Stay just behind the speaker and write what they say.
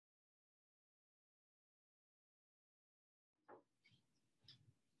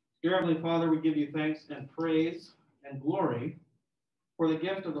Dear Heavenly Father, we give you thanks and praise and glory for the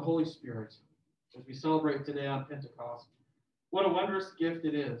gift of the Holy Spirit as we celebrate today on Pentecost. What a wondrous gift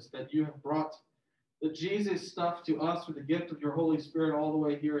it is that you have brought the Jesus stuff to us with the gift of your Holy Spirit all the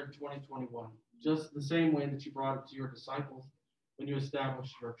way here in 2021, just the same way that you brought it to your disciples when you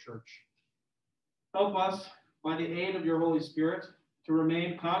established your church. Help us, by the aid of your Holy Spirit, to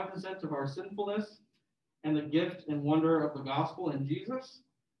remain cognizant of our sinfulness and the gift and wonder of the gospel in Jesus,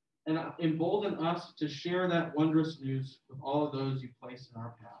 and embolden us to share that wondrous news with all of those you place in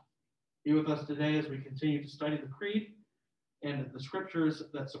our path. Be with us today as we continue to study the Creed and the scriptures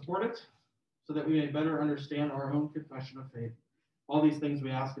that support it, so that we may better understand our own confession of faith. All these things we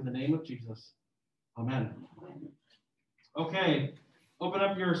ask in the name of Jesus. Amen. Okay, open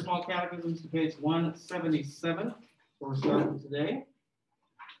up your small catechisms to page 177, where we're starting today.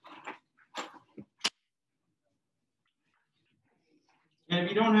 And if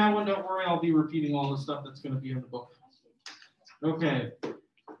you don't have one, don't worry, I'll be repeating all the stuff that's going to be in the book. Okay,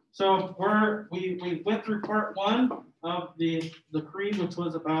 so we went through part one of the Creed, which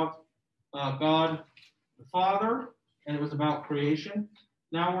was about God the Father, and it was about creation.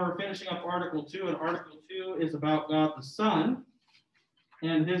 Now we're finishing up Article 2, and Article 2 is about God the Son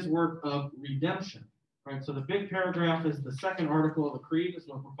and his work of redemption. Right? So the big paragraph is the second article of the Creed, is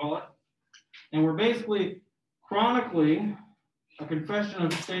what we call it. And we're basically chronicling a confession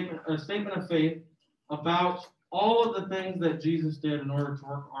of a statement of faith about all of the things that Jesus did in order to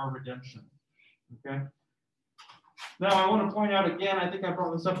work our redemption. Okay? Now, I want to point out again, I think I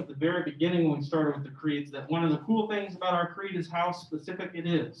brought this up at the very beginning when we started with the creeds, that one of the cool things about our creed is how specific it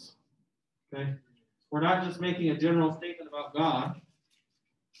is. Okay? We're not just making a general statement about God.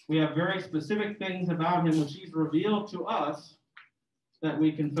 We have very specific things about him which he's revealed to us that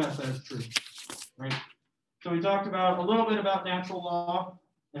we confess as true. Right? So we talked about a little bit about natural law,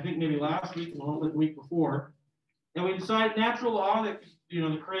 I think maybe last week and a little bit the week before. And we decided natural law, that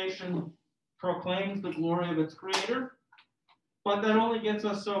the creation proclaims the glory of its creator, but that only gets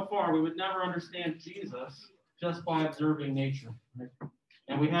us so far. We would never understand Jesus just by observing nature. Right?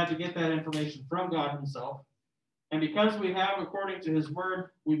 And we had to get that information from God himself. And because we have, according to his word,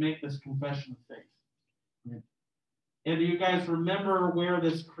 we make this confession of faith. Right? And do you guys remember where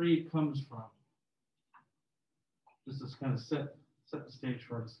this creed comes from? Just to kind of set the stage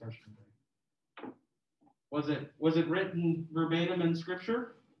for our discussion today. Was it written verbatim in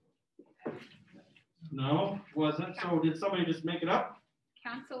Scripture? No, it wasn't. So did somebody just make it up?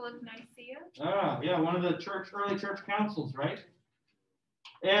 Council of Nicaea? Yeah, one of the early church councils, right?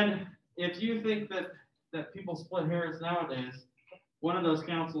 And if you think that people split hairs nowadays, one of those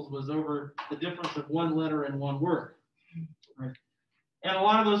councils was over the difference of one letter and one word. Right? And a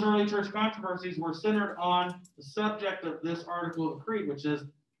lot of those early church controversies were centered on the subject of this article of the Creed, which is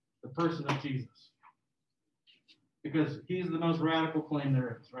the person of Jesus. Because he's the most radical claim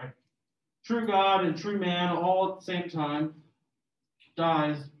there is, right? True God and true man all at the same time,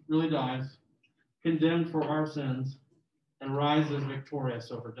 really dies, condemned for our sins, and rises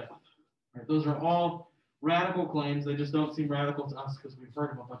victorious over death. Right? Those are all radical claims. They just don't seem radical to us because we've heard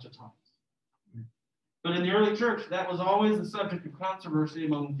them a bunch of times. But in the early church, that was always the subject of controversy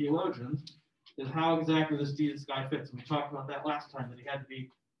among theologians, is how exactly this Jesus guy fits. And we talked about that last time, that he had to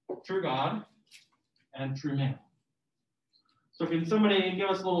be true God and true man. So can somebody give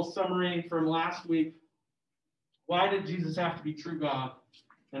us a little summary from last week? Why did Jesus have to be true God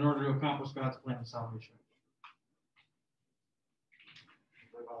in order to accomplish God's plan of salvation?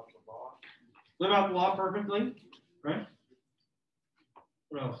 Live out the law. Live out the law perfectly, right?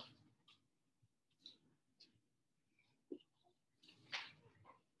 What else?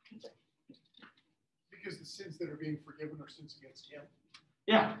 Because the sins that are being forgiven are sins against him.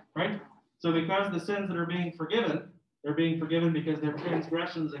 Yeah, right? So because the sins that are being forgiven, they're being forgiven because they're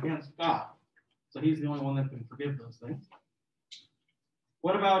transgressions against God. So he's the only one that can forgive those things.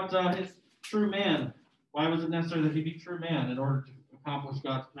 What about his true man? Why was it necessary that he be true man in order to accomplish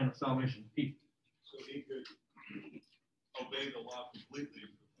God's plan of salvation? Pete. So he could obey the law completely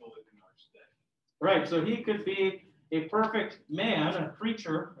and fulfill it in our stead. Right, so he could be a perfect man, a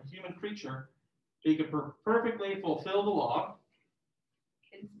creature, a human creature. He could perfectly fulfill the law.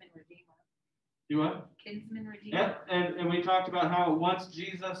 Kinsman Redeemer. Do what? Kinsman Redeemer. Yep, and we talked about how once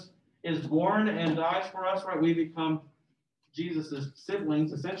Jesus is born and dies for us, right, we become Jesus'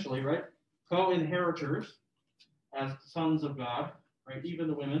 siblings, essentially, right? Co-inheritors as sons of God, right? Even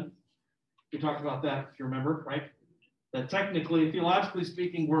the women. We talked about that, if you remember, right? That technically, theologically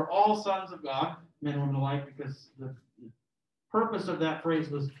speaking, we're all sons of God, men and women alike, because the purpose of that phrase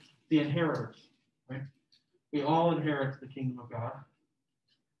was the inheritors, right? We all inherit the kingdom of God.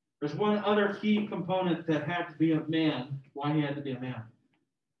 There's one other key component that had to be a man. Why he had to be a man?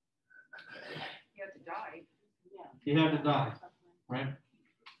 You have to die. He had to die, right?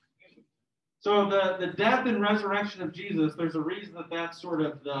 So the death and resurrection of Jesus, there's a reason that that's sort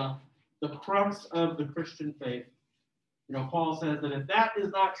of the crux of the Christian faith. You know, Paul says that if that is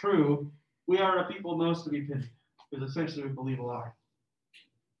not true, we are a people most to be pitied, because essentially we believe a lie,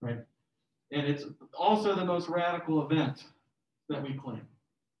 right? And it's also the most radical event that we claim,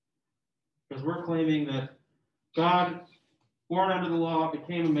 because we're claiming that God, born under the law,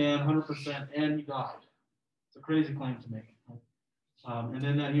 became a man 100%, and he died. It's a crazy claim to make. And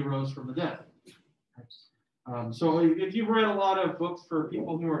then that he rose from the dead. So if you've read a lot of books for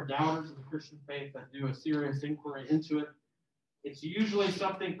people who are doubters of the Christian faith that do a serious inquiry into it, it's usually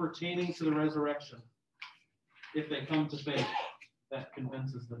something pertaining to the resurrection, if they come to faith, that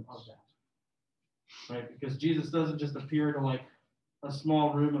convinces them of that. Right? Because Jesus doesn't just appear to like a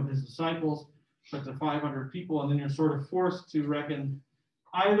small room of his disciples, but to 500 people, and then you're sort of forced to reckon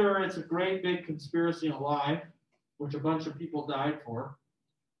either it's a great big conspiracy and a lie, which a bunch of people died for,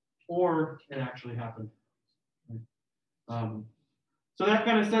 or it actually happened. So that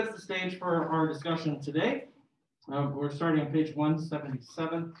kind of sets the stage for our discussion today. We're starting on page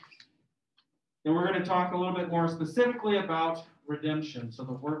 177. And we're going to talk a little bit more specifically about redemption, so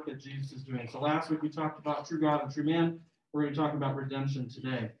the work that Jesus is doing. So last week we talked about true God and true man. We're going to talk about redemption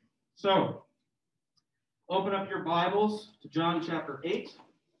today. So open up your Bibles to John chapter 8,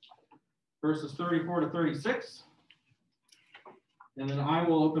 verses 34 to 36. And then I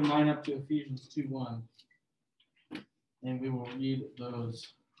will open mine up to Ephesians 2:1. And we will read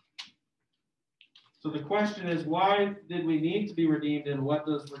those. So the question is, why did we need to be redeemed, and what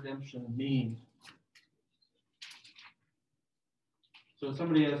does redemption mean? So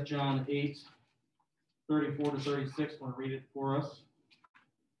somebody has John 8, 34 to 36. Want to read it for us?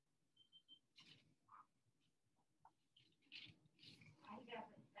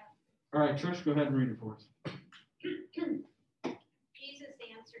 All right, Trish, go ahead and read it for us. Jesus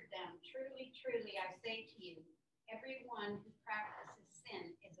answered them, "Truly, truly, I say to you, everyone who practices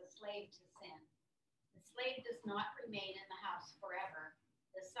sin is a slave to sin. The slave does not remain in the house forever.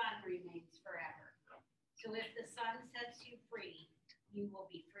 The son remains forever. So if the son sets you free, you will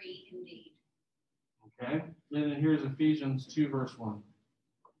be free indeed." Okay, and then here's Ephesians 2, verse 1.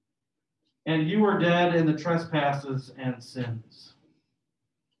 And you were dead in the trespasses and sins.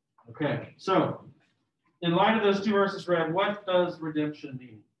 Okay, so in light of those two verses read, what does redemption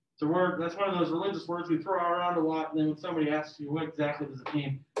mean? It's a word, that's one of those religious words we throw around a lot, and then when somebody asks you what exactly does it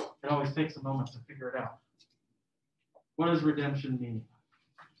mean, it always takes a moment to figure it out. What does redemption mean?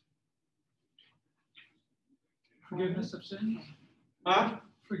 Forgiveness of sins? Huh?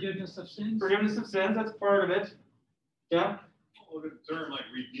 Forgiveness of sins? Forgiveness of sins, that's part of it. Yeah? Look at the term like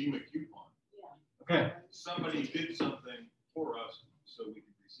redeem a coupon. Okay. Somebody did something for us so we could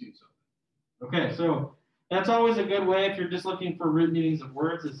receive something. Okay, so that's always a good way if you're just looking for root meanings of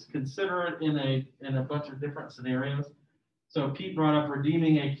words, is consider it in a bunch of different scenarios. So Pete brought up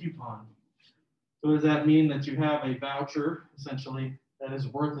redeeming a coupon. So does that mean that you have a voucher, essentially, that is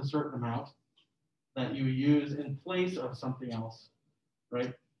worth a certain amount that you use in place of something else,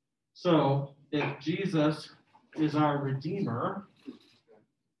 right? So if Jesus is our Redeemer,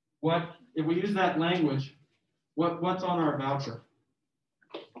 if we use that language, what's on our voucher?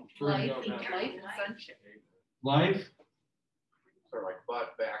 Life and sonship. Life. Sort of like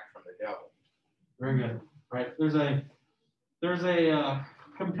bought back from the devil. Very good. Right. There's a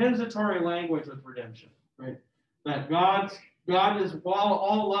compensatory language with redemption, right? That God is, while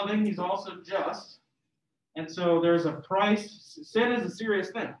all loving, he's also just. And so there's a price. Sin is a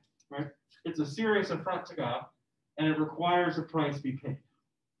serious thing, right? It's a serious affront to God, and it requires a price be paid.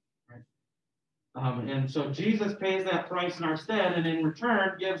 Right? And so Jesus pays that price in our stead, and in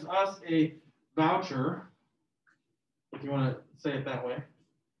return gives us a voucher, if you want to say it that way,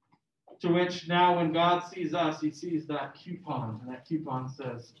 to which now when God sees us, he sees that coupon, and that coupon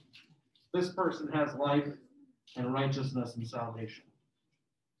says, this person has life and righteousness and salvation.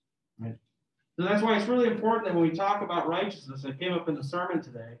 Right? So that's why it's really important that when we talk about righteousness, it came up in the sermon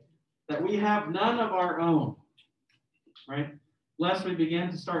today, that we have none of our own, right? Lest we begin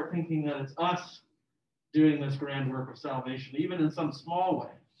to start thinking that it's us doing this grand work of salvation, even in some small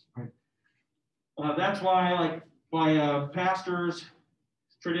way, right? That's why, pastors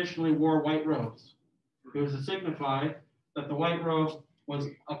traditionally wore white robes. It was to signify that the white robe was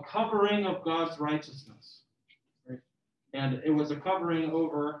a covering of God's righteousness, right? And it was a covering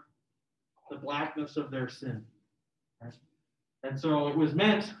over the blackness of their sin, right? And so it was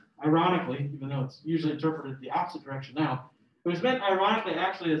meant, ironically, even though it's usually interpreted the opposite direction now, It was meant ironically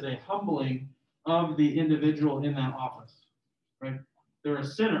actually as a humbling of the individual in that office, right? They're a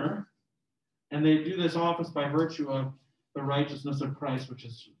sinner, and they do this office by virtue of the righteousness of Christ, which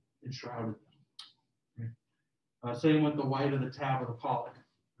is enshrouded them. Right? Same with the white of the tab or the colic.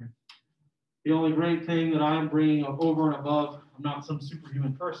 Right? The only great thing that I'm bringing over and above, I'm not some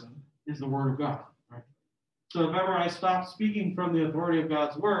superhuman person, is the Word of God. Right? So if ever I stop speaking from the authority of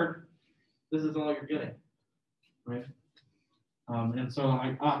God's Word, this is all you're getting. Right? And so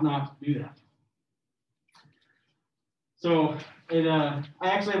I ought not to do that. So I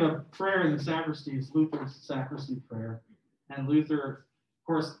actually have a prayer in the sacristy. It's Luther's sacristy prayer. And Luther, of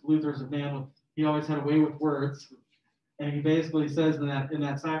course, Luther's a man he always had a way with words. And he basically says in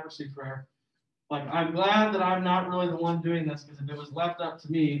that sacristy prayer, like, I'm glad that I'm not really the one doing this, because if it was left up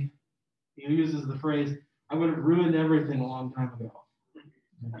to me, he uses the phrase, I would have ruined everything a long time ago.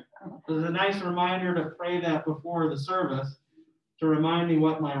 So it's a nice reminder to pray that before the service, to remind me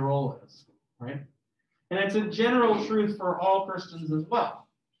what my role is, right? And it's a general truth for all Christians as well,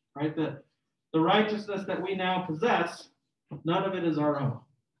 right? That the righteousness that we now possess, none of it is our own,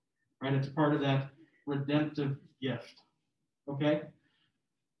 right? It's part of that redemptive gift, okay?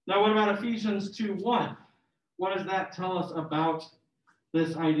 Now, what about Ephesians 2:1? What does that tell us about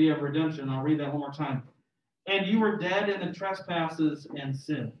this idea of redemption? I'll read that one more time. And you were dead in the trespasses and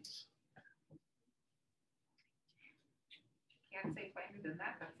sins. Can't say finer than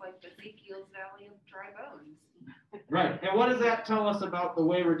that. That's like Ezekiel's Valley of Dry Bones. Right. And what does that tell us about the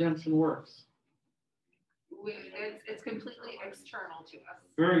way redemption works? It's completely external to us.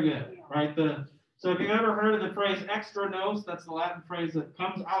 Very good. Right. So if you've ever heard of the phrase extra nos, that's the Latin phrase that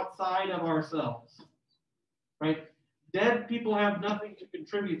comes outside of ourselves. Right. Dead people have nothing to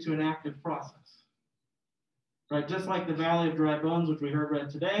contribute to an active process. Right. Just like the Valley of Dry Bones, which we heard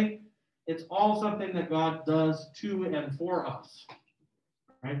read today. It's all something that God does to and for us,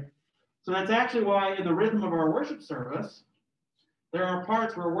 right? So that's actually why in the rhythm of our worship service, there are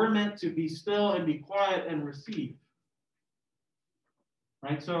parts where we're meant to be still and be quiet and receive,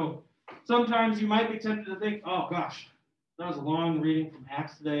 right? So sometimes you might be tempted to think, oh gosh, that was a long reading from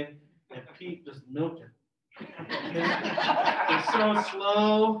Acts today, and Pete just milked it. It's so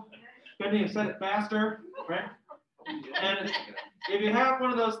slow. Couldn't he have said it faster, right? And if you have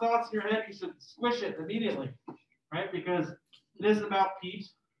one of those thoughts in your head, you should squish it immediately, right? Because it isn't about Pete.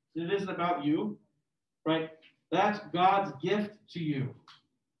 It isn't about you, right? That's God's gift to you.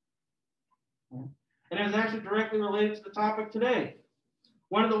 And it's actually directly related to the topic today.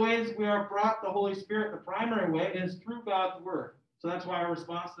 One of the ways we are brought the Holy Spirit the primary way is through God's Word. So that's why our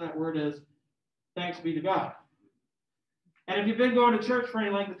response to that word is, thanks be to God. And if you've been going to church for any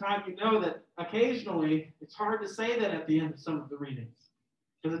length of time, you know that occasionally it's hard to say that at the end of some of the readings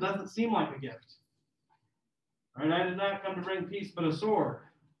because it doesn't seem like a gift. Right? I did not come to bring peace but a sword.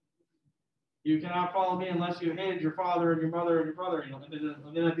 You cannot follow me unless you hated your father and your mother and your brother. You know,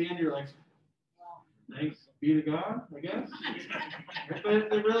 and then at the end you're like, thanks be to God, I guess. But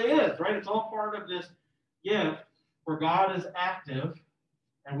it really is, right? It's all part of this gift where God is active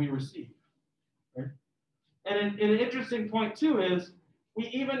and we receive. Right? And an interesting point, too, is we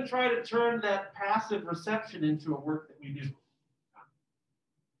even try to turn that passive reception into a work that we do.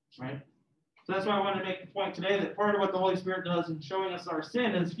 Right? So that's why I wanted to make the point today that part of what the Holy Spirit does in showing us our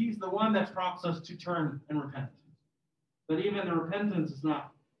sin is he's the one that prompts us to turn and repent. But even the repentance is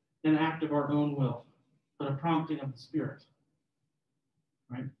not an act of our own will, but a prompting of the Spirit.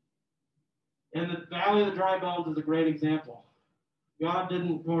 Right? And the Valley of the Dry Bones is a great example. God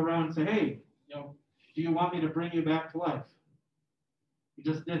didn't go around and say, hey, do you want me to bring you back to life? He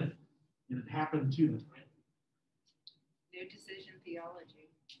just did it. And it happened to them. No decision theology.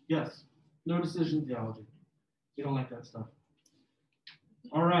 Yes. No decision theology. You don't like that stuff.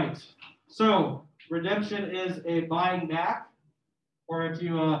 All right. So redemption is a buying back. Or if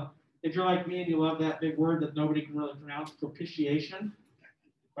you're like me and you love that big word that nobody can really pronounce, propitiation,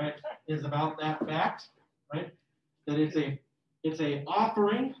 right, is about that fact, right? That it's a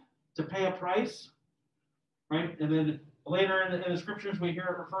offering to pay a price. Right? And then later in the scriptures, we hear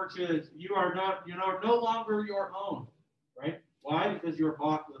it referred to as you are no longer your own. Right? Why? Because you were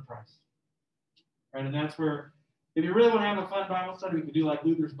bought with a price. Right? And that's where, if you really want to have a fun Bible study, we could do like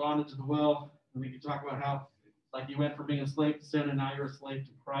Luther's bondage to the will. And we could talk about how, like, you went from being a slave to sin and now you're a slave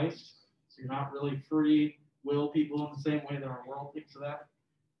to Christ. So you're not really free will people in the same way that our world thinks of that.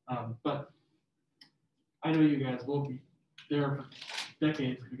 But I know you guys will be there for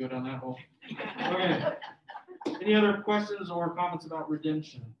decades if we go down that hole. Okay. Any other questions or comments about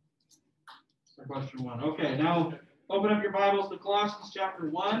redemption? That's question 1. Okay, now open up your Bibles to Colossians chapter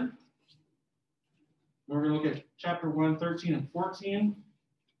 1. We're going to look at chapter 1, 13 and 14.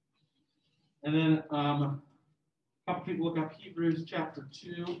 And then a couple people look up Hebrews chapter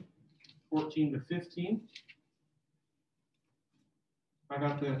 2, 14 to 15. I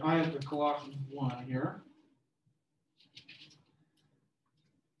have the Colossians 1 here.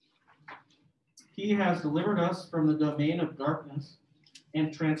 He has delivered us from the domain of darkness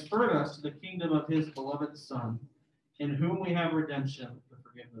and transferred us to the kingdom of his beloved Son, in whom we have redemption, the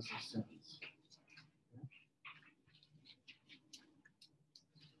forgiveness of sins.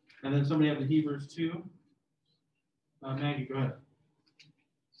 And then somebody have the Hebrews 2. Maggie, go ahead.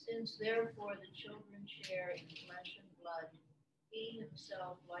 Since therefore the children share in flesh and blood, he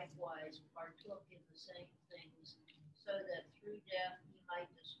himself likewise partook in the same things, so that through death he might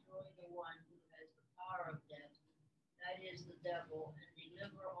destroy the one who has the power of death, that is the devil, and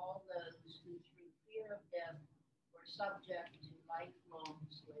deliver all those who through fear of death were subject to lifelong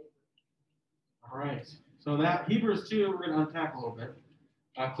slavery. All right. So that Hebrews 2, we're going to unpack a little bit.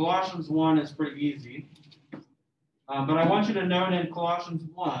 Colossians 1 is pretty easy. But I want you to note in Colossians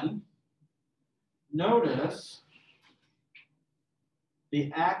 1, notice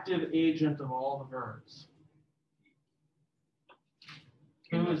the active agent of all the verbs.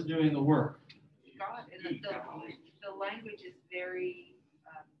 Who is doing the work? God, and the language is very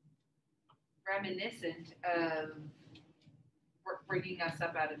reminiscent of bringing us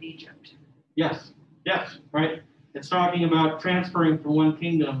up out of Egypt. Yes, right. It's talking about transferring from one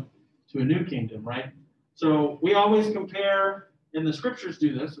kingdom to a new kingdom, right? So we always compare, and the scriptures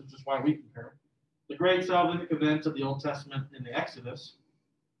do this, which is why we compare, the great salvific events of the Old Testament in the Exodus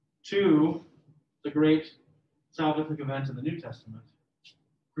to the great salvific event in the New Testament,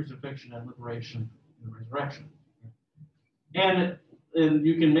 crucifixion and liberation and resurrection. And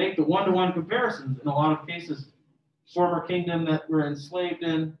you can make the one-to-one comparisons in a lot of cases, former kingdom that we're enslaved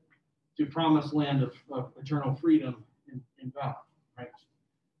in to promised land of eternal freedom in God, right?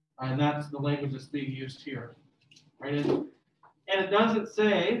 And that's the language that's being used here, right? And it doesn't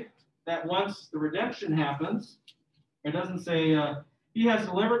say that once the redemption happens, it doesn't say he has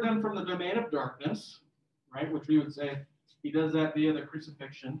delivered them from the domain of darkness, right? Which we would say he does that via the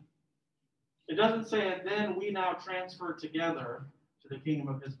crucifixion. It doesn't say, and then we now transfer together to the kingdom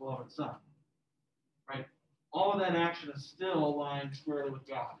of his beloved Son, right? All of that action is still aligned squarely with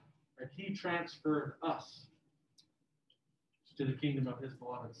God. Right? He transferred us to the kingdom of his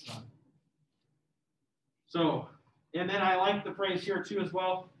beloved Son. So, and then I like the phrase here too as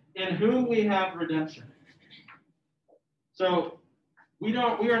well, in whom we have redemption. So we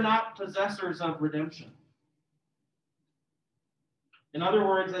are not possessors of redemption. In other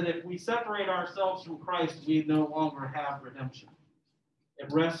words, that if we separate ourselves from Christ, we no longer have redemption. It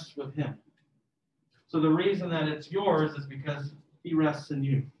rests with him. So the reason that it's yours is because he rests in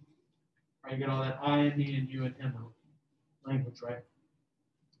you. Right? You get all that I and me and you and him language, right?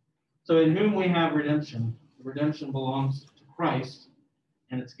 So in whom we have redemption. The redemption belongs to Christ,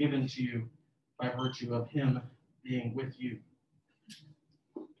 and it's given to you by virtue of him being with you.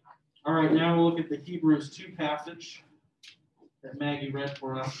 All right, now we'll look at the Hebrews 2 passage that Maggie read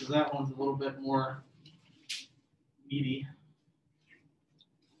for us, because that one's a little bit more meaty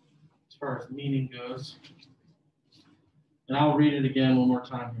as far as meaning goes. And I'll read it again one more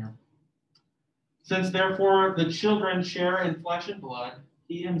time here. Since therefore the children share in flesh and blood,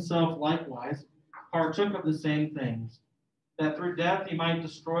 he himself likewise partook of the same things, that through death he might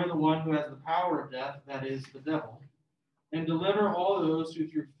destroy the one who has the power of death, that is, the devil, and deliver all those who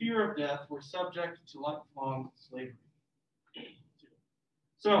through fear of death were subject to lifelong slavery.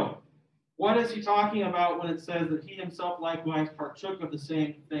 So, what is he talking about when it says that he himself likewise partook of the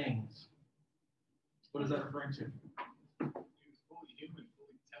same things? What is that referring to? He was fully human,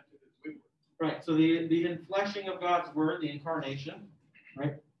 fully tempted as we were. Right, so the infleshing of God's word, the incarnation,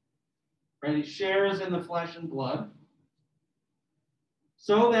 right? Right, he shares in the flesh and blood,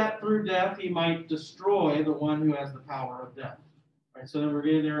 so that through death he might destroy the one who has the power of death. Right, so then we're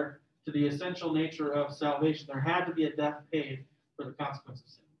getting there to the essential nature of salvation. There had to be a death paid for the consequence of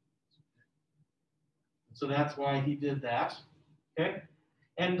sin. So that's why he did that. Okay?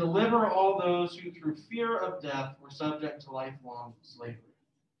 And deliver all those who through fear of death were subject to lifelong slavery.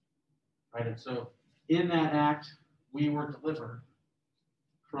 Right? And so in that act, we were delivered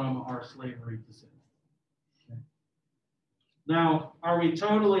from our slavery to sin. Okay? Now, are we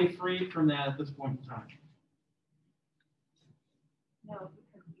totally free from that at this point in time? No,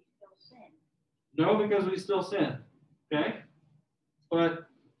 because we still sin. No, because we still sin. Okay? But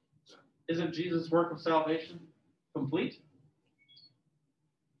isn't Jesus' work of salvation complete?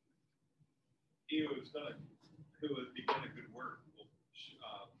 He who has begun a good work will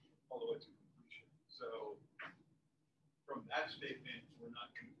all the way to completion. So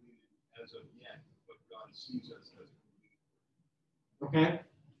as an end, but God sees us as. Okay?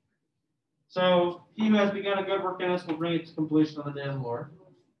 So he who has begun a good work in us will bring it to completion on the day of the Lord.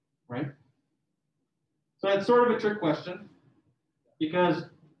 Right? So it's sort of a trick question, because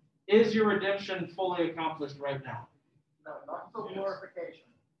is your redemption fully accomplished right now? No, not until glorification.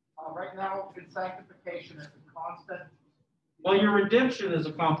 Right now, in sanctification, it's a constant. Well, your redemption is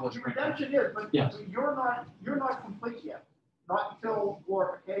accomplished. Your right now. redemption is, but Yes. you're not complete yet. Not until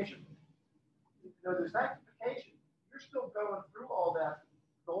glorification. You know, the sanctification, you're still going through all that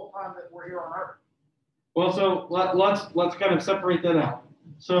the whole time that we're here on earth. Well, so let's kind of separate that out.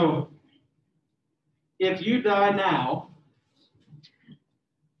 So if you die now,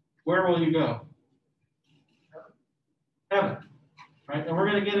 where will you go? Heaven. Right? And we're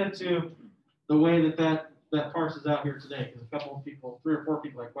going to get into the way that parses out here today, because a couple of people, 3 or 4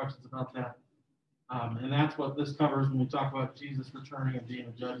 people had questions about that. And that's what this covers when we talk about Jesus returning and being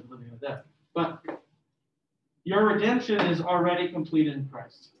a judge of living and the dead. But your redemption is already completed in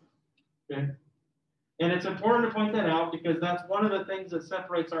Christ. Okay? And it's important to point that out, because that's one of the things that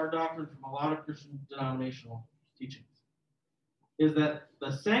separates our doctrine from a lot of Christian denominational teachings, is that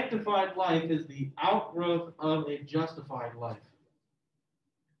the sanctified life is the outgrowth of a justified life.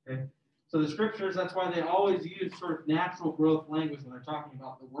 Okay? So the scriptures, that's why they always use sort of natural growth language when they're talking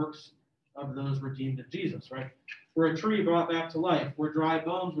about the works of those redeemed in Jesus, right? We're a tree brought back to life. We're dry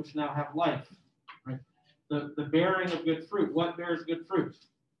bones which now have life, right? The bearing of good fruit. What bears good fruit?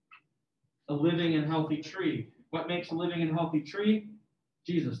 A living and healthy tree. What makes a living and healthy tree?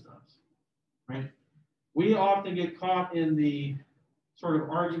 Jesus does, right? We often get caught in the sort of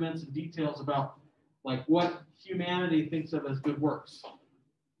arguments and details about like what humanity thinks of as good works,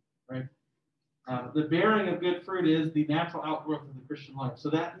 right? The bearing of good fruit is the natural outgrowth of the Christian life. So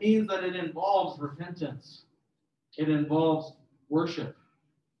that means that it involves repentance. It involves worship,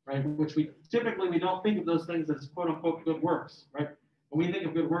 right? Which we don't think of those things as quote unquote good works, right? When we think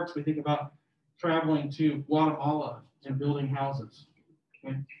of good works, we think about traveling to Guatemala and building houses.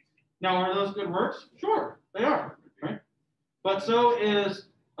 Okay? Now, are those good works? Sure, they are, right? But so is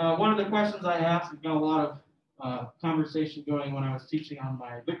one of the questions I asked, and got a lot of conversation going when I was teaching on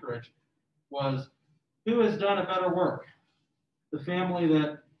my vicarage, was who has done a better work? The family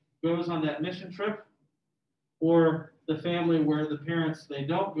that goes on that mission trip, or the family where the parents, they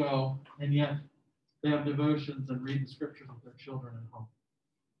don't go, and yet they have devotions and read the scriptures with their children at home?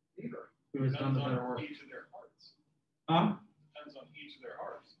 Neither. Who has done the better work? Each of their hearts. Depends on each of their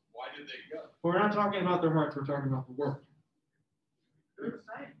hearts. Why did they go? We're not talking about their hearts, we're talking about the work. They're the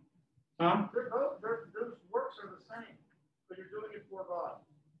same. Those works are the same, but you're doing it for God.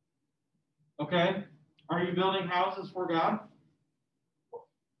 Okay. Are you building houses for God?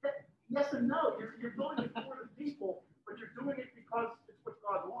 Yes and no. You're doing it for the people, but you're doing it because it's what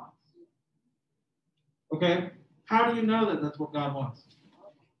God wants. Okay. How do you know that that's what God wants?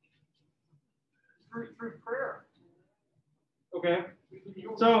 Through prayer. Okay.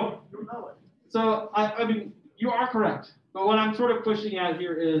 You'll So know it. So I mean, you are correct. But what I'm sort of pushing at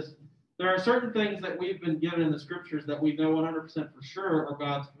here is there are certain things that we've been given in the scriptures that we know 100% for sure are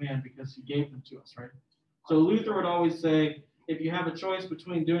God's command because he gave them to us, right? So Luther would always say, if you have a choice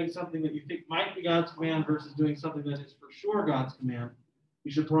between doing something that you think might be God's command versus doing something that is for sure God's command,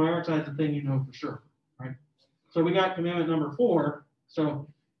 you should prioritize the thing you know for sure, right? So we got commandment number 4. So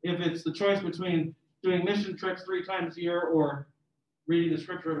if it's the choice between doing mission trips 3 times a year or reading the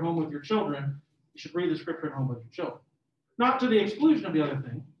scripture at home with your children, you should read the scripture at home with your children. Not to the exclusion of the other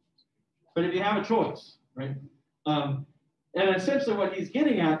thing, but if you have a choice, right? And essentially what he's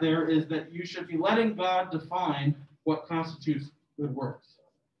getting at there is that you should be letting God define what constitutes good works.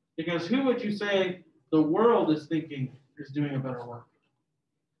 Because who would you say the world is thinking is doing a better work?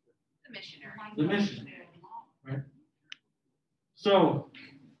 The missionary. The missionary, right? So,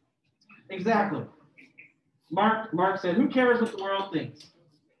 exactly. Mark said, who cares what the world thinks?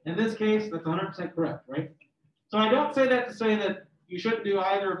 In this case, that's 100% correct, right? So I don't say that to say that you shouldn't do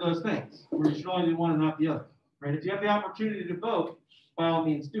either of those things, or you should only do one and not the other, right? If you have the opportunity to do both, by all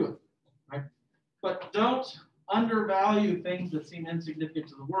means do it, right? But don't undervalue things that seem insignificant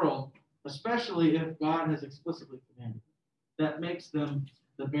to the world, especially if God has explicitly commanded. That makes them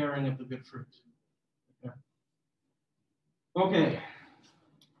the bearing of the good fruit. Okay.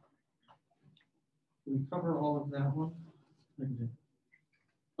 Did we cover all of that one?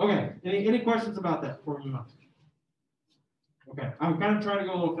 Okay. Any questions about that before we move on? Okay. I'm kind of trying to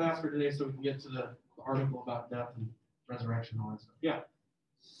go a little faster today so we can get to the article about death and resurrection and all that stuff. Yeah.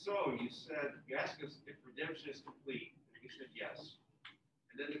 So you asked us if redemption is complete, and we said yes.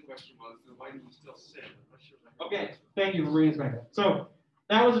 And then the question was, then why do we still sin? I'm not sure. Okay. Thank you for bringing us back up. So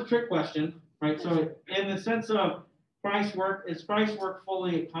that was a trick question, right? So in the sense of Christ's work, is Christ's work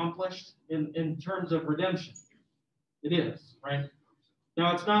fully accomplished in terms of redemption? It is, right?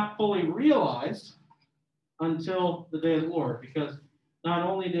 Now it's not fully realized until the day of the Lord, because not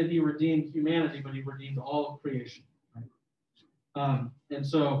only did he redeem humanity, but he redeemed all of creation. Right? And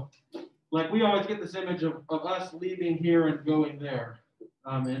so, like, we always get this image of us leaving here and going there.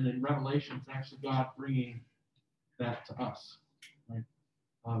 And in Revelation, it's actually God bringing that to us, right?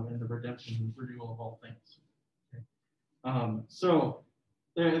 And the redemption and renewal of all things. Okay? So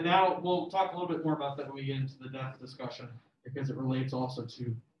now we'll talk a little bit more about that when we get into the death discussion, because it relates also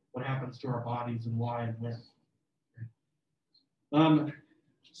to what happens to our bodies and why and when. Okay?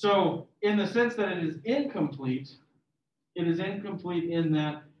 So in the sense that it is incomplete in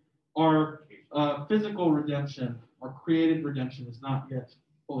that our physical redemption, our created redemption, is not yet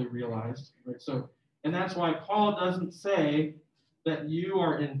fully realized. Right? So, and that's why Paul doesn't say that you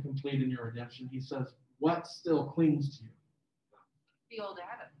are incomplete in your redemption. He says, what still clings to you? The old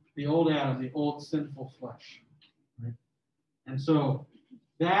Adam. The old Adam, the old sinful flesh. Right? And so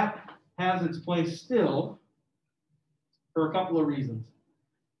that has its place still for a couple of reasons.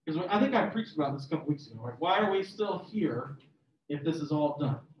 Because I think I preached about this a couple weeks ago. Right? Why are we still here if this is all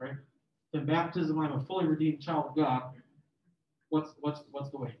done? Right? In baptism, I'm a fully redeemed child of God. What's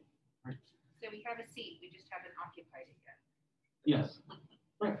the way? Right? So we have a seat, we just haven't occupied it yet. Yes.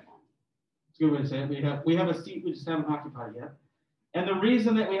 Right. It's a good way to say it. We have a seat, we just haven't occupied it yet. And the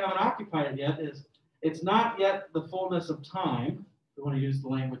reason that we haven't occupied it yet is it's not yet the fullness of time. We want to use the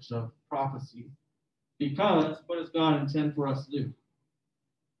language of prophecy. Because what does God intend for us to do?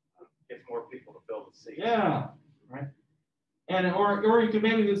 Get more people to fill the seat. Yeah. Right. And or you could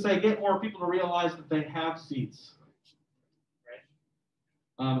maybe even say get more people to realize that they have seats.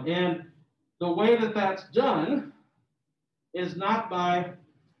 Right. And the way that that's done is not by,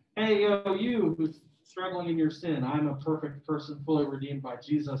 hey, yo, you who's struggling in your sin, I'm a perfect person, fully redeemed by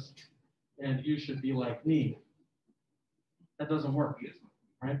Jesus, and you should be like me. That doesn't work,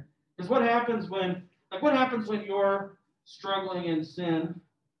 right? Because what happens when you're struggling in sin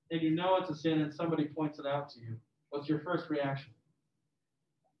and you know it's a sin and somebody points it out to you? What's your first reaction?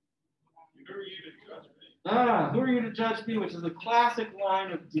 Who are you to judge me? Who are you to judge me? Which is a classic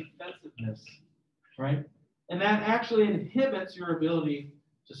line of defensiveness, right? And that actually inhibits your ability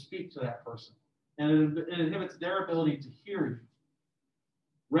to speak to that person. And it inhibits their ability to hear you.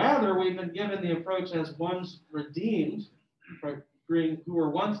 Rather, we've been given the approach as ones redeemed, right, who were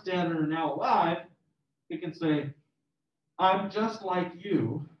once dead and are now alive. We can say, I'm just like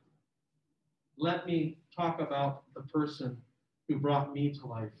you. Let me talk about the person who brought me to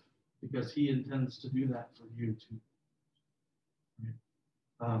life, because he intends to do that for you too.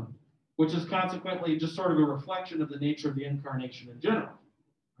 Right? Which is consequently just sort of a reflection of the nature of the incarnation in general.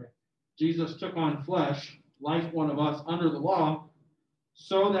 Right? Jesus took on flesh, like one of us under the law,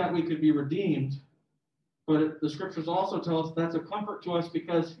 so that we could be redeemed. But the scriptures also tell us that's a comfort to us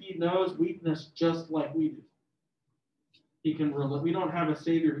because he knows weakness just like we do. He can relate. We don't have a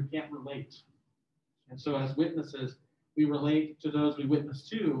Savior who can't relate. And so as witnesses, we relate to those we witness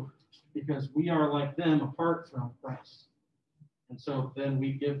to because we are like them apart from Christ. And so then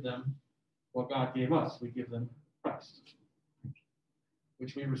we give them what God gave us. We give them Christ,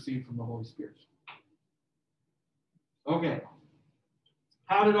 which we receive from the Holy Spirit. Okay.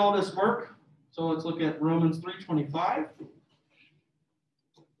 How did all this work? So let's look at Romans 3:25.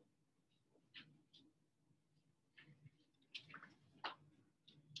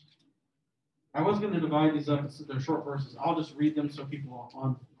 I was going to divide these up into they're short verses. I'll just read them so people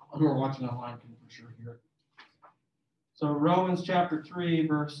who are watching online can for sure hear it. So Romans chapter 3,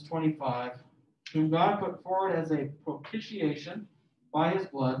 verse 25. Whom God put forward as a propitiation by his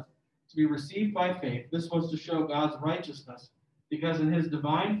blood to be received by faith. This was to show God's righteousness, because in his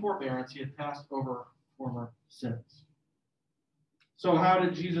divine forbearance he had passed over former sins. So how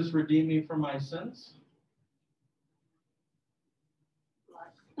did Jesus redeem me from my sins?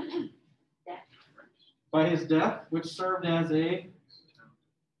 By his death, which served as a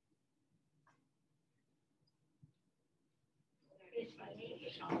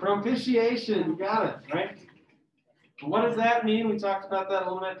propitiation. You got it, right? What does that mean? We talked about that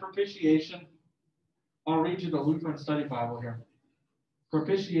a little bit. Propitiation. I'll read you the Lutheran Study Bible here.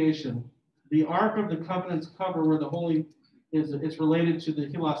 Propitiation. The Ark of the Covenant's cover where the Holy is, it's related to the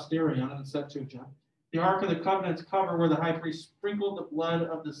hilasterion in the Septuagint. The Ark of the Covenant's cover where the high priest sprinkled the blood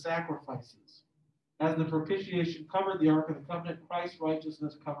of the sacrifices. As the propitiation covered the Ark of the Covenant, Christ's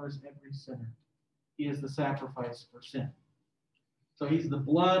righteousness covers every sinner. He is the sacrifice for sin. So he's the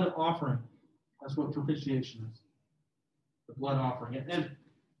blood offering. That's what propitiation is. The blood offering. And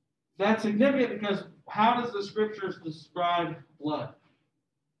That's significant because how does the scriptures describe blood?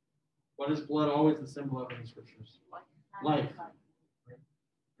 What is blood always the symbol of in the scriptures? Life.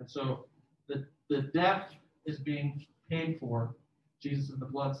 And so the death is being paid for. Jesus is the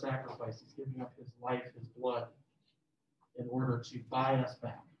blood sacrifice. He's giving up his life, his blood, in order to buy us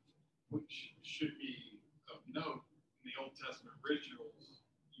back. Which should be of note in the Old Testament rituals,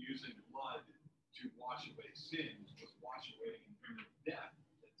 using blood to wash away sins was wash away the death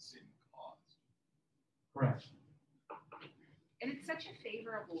that sin caused. Correct. And it's such a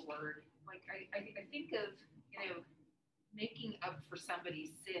favorable word. Like I think of, making up for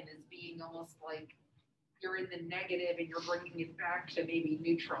somebody's sin as being almost like you're in the negative and you're bringing it back to maybe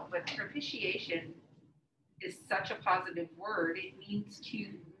neutral. But propitiation is such a positive word. It means to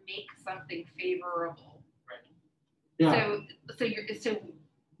make something favorable. Right. Yeah. So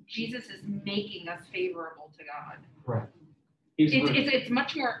Jesus is making us favorable to God. Right. It's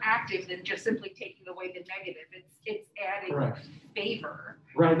much more active than just simply taking away the negative. It's adding Correct. favor.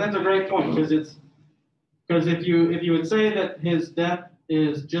 Right. That's a great point because if you would say that his death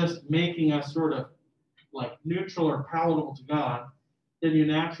is just making us sort of like neutral or palatable to God, then you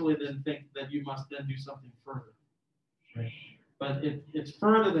naturally then think that you must then do something further. Right. But it's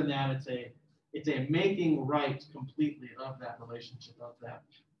further than that. It's a making right completely of that relationship,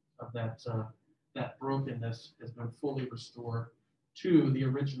 of that brokenness has been fully restored to the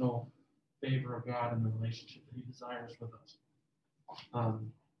original favor of God and the relationship that he desires with us.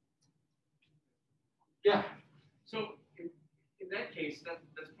 Yeah. So in that case,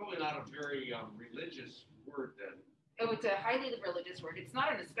 that's probably not a very religious word then. Oh, it's a highly religious word. It's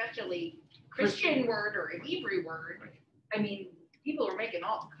not an especially Christian word or a Hebrew word. Right. I mean, people are making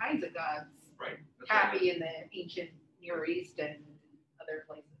all kinds of gods Right. That's happy in the ancient Near East and other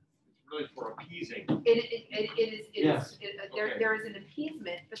places. It's really for appeasing. Yes. There is an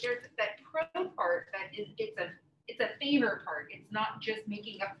appeasement, but there's that pro part that it's a favor part. It's not just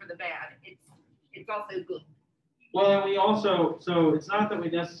making up for the bad. It's also good. Well, we also, so it's not that we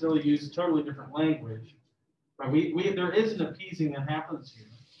necessarily use totally different language, right? There is an appeasing that happens here,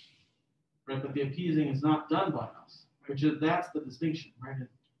 right? But the appeasing is not done by us, that's the distinction, right?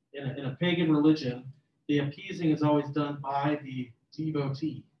 In a pagan religion, the appeasing is always done by the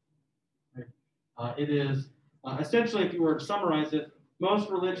devotee, right? It is essentially, if you were to summarize it, most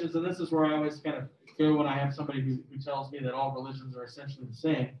religions, and this is where I always kind of go when I have somebody who tells me that all religions are essentially the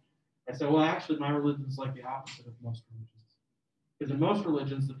same. I say, well, actually, my religion is like the opposite of most religions. Because in most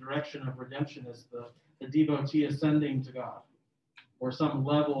religions, the direction of redemption is the devotee ascending to God, or some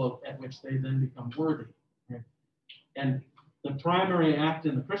level at which they then become worthy. Right? And the primary act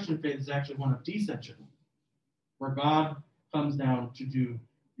in the Christian faith is actually one of descension, where God comes down to do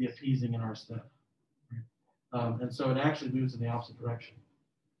the appeasing in our stead. Right? And so it actually moves in the opposite direction,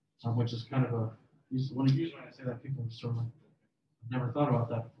 which is kind of usually when I say that, people are sort of like, I've never thought about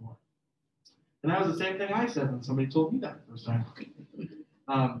that before. And that was the same thing I said when somebody told me that the first time.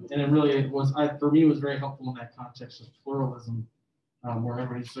 And for me, it was very helpful in that context of pluralism, where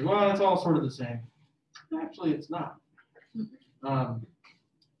everybody's like, well, it's all sort of the same. Actually, it's not. And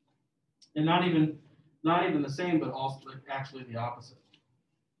not even the same, but also actually the opposite.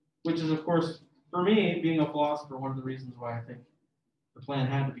 Which is, of course, for me, being a philosopher, one of the reasons why I think the plan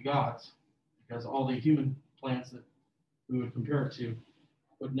had to be God's, because all the human plans that we would compare it to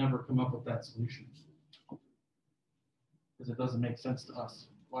would never come up with that solution. Because it doesn't make sense to us.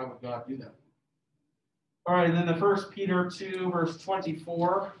 Why would God do that? All right, and then the 1 Peter 2, verse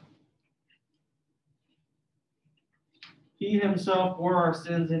 24. He himself bore our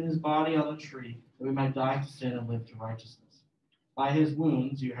sins in his body on the tree, that we might die to sin and live to righteousness. By his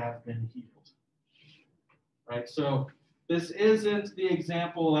wounds you have been healed. Right, so this isn't the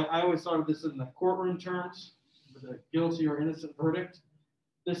example, I always thought of this in the courtroom terms, with a guilty or innocent verdict.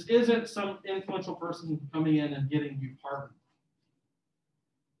 This isn't some influential person coming in and getting you pardoned.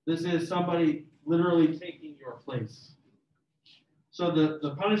 This is somebody literally taking your place. So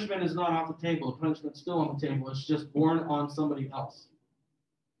the punishment is not off the table. The punishment's still on the table. It's just borne on somebody else.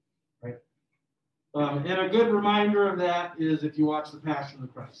 Right? And a good reminder of that is if you watch The Passion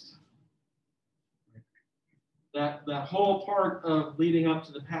of Christ. That whole part of leading up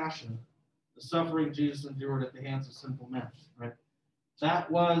to the Passion, the suffering Jesus endured at the hands of sinful men, right?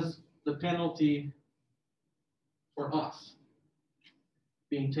 That was the penalty for us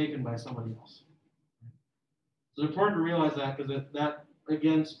being taken by somebody else. So it's important to realize that because that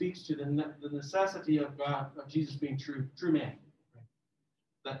again speaks to the necessity of God, of Jesus being true man. Right?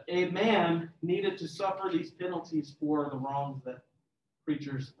 That a man needed to suffer these penalties for the wrongs that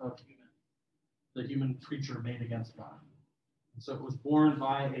the human creature made against God. And so it was borne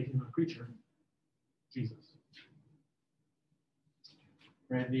by a human creature, Jesus.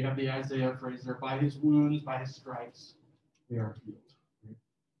 Right? You have the Isaiah phrase there, by his wounds, by his stripes, we are healed. Right?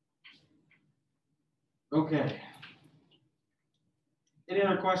 Okay. Any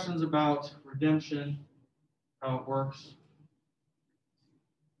other questions about redemption, how it works?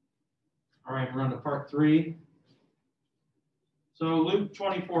 All right, we're on to part 3. So Luke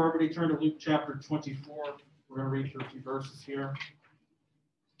 24, everybody turn to Luke chapter 24. We're going to read through a few verses here.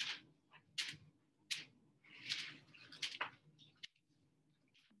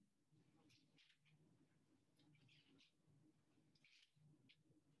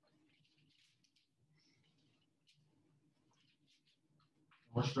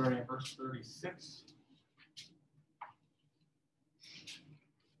 We're starting at verse 36.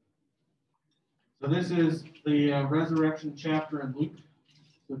 So this is the resurrection chapter in Luke.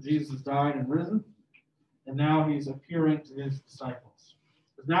 So Jesus died and risen, and now he's appearing to his disciples.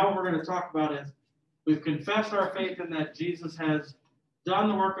 Because now what we're going to talk about is we've confessed our faith in that Jesus has done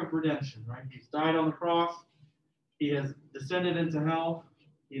the work of redemption, right? He's died on the cross. He has descended into hell.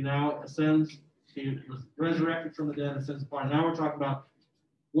 He now ascends. He was resurrected from the dead and ascends upon. Now we're talking about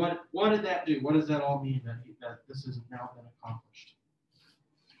what did that do? What does that all mean that this has now been accomplished?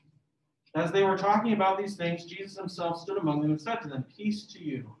 As they were talking about these things, Jesus himself stood among them and said to them, "Peace to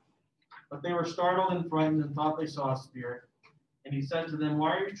you." But they were startled and frightened and thought they saw a spirit. And he said to them,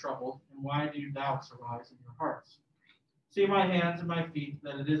 "Why are you troubled, and why do doubts arise in your hearts? See my hands and my feet,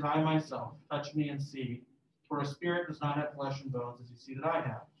 that it is I myself. Touch me and see, for a spirit does not have flesh and bones, as you see that I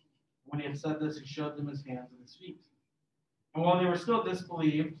have." When he had said this, he showed them his hands and his feet. And while they were still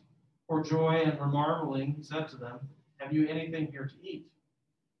disbelieved for joy and were marveling, he said to them, "Have you anything here to eat?"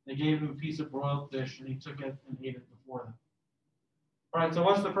 They gave him a piece of broiled fish, and he took it and ate it before them. All right, so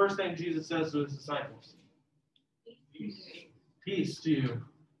what's the first thing Jesus says to his disciples? Peace. Peace to you.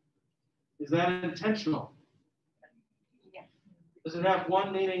 Is that intentional? Yes. Does it have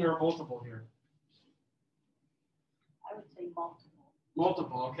one meaning or multiple here? I would say multiple.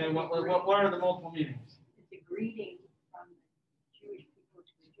 Multiple, okay. What are the multiple meanings? It's a greeting from the Jewish people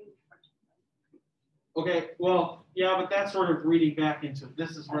to the Jewish person. Okay, well, yeah, but that's sort of reading back into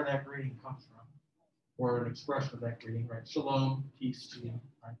this is where that greeting comes from, or an expression of that greeting, right? Shalom, peace to you,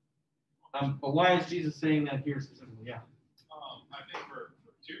 right? But why is Jesus saying that here specifically? Yeah. I think for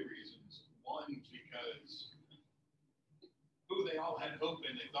 2 reasons. One, because who they all had hope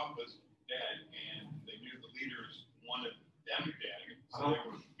in, they thought was dead, and they knew the leaders wanted them dead, so they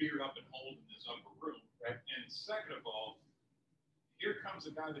were feared up and holed in this upper room. Right. And second of all, here comes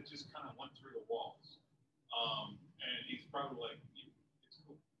a guy that just kind of went through the walls. And he's probably like, it's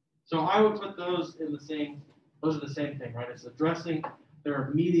cool. So I would put those in the same, those are the same thing, right? It's addressing their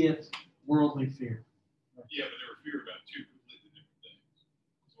immediate worldly fear. Right? Yeah, but they were feared about 2 completely different things.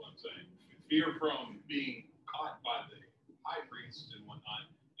 That's what I'm saying. Fear from being caught by the high priests and whatnot,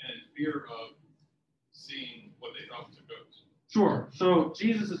 and fear of seeing what they thought was a ghost. Sure. So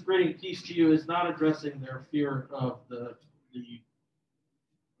Jesus' greeting peace to you is not addressing their fear of the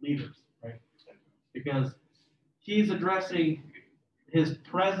leaders, right? Because he's addressing his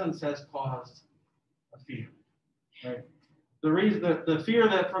presence has caused a fear, right? The reason that the fear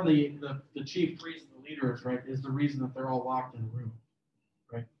that from the chief priests and the leaders, right, is the reason that they're all locked in a room,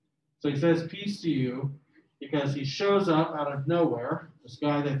 right? So he says peace to you because he shows up out of nowhere, this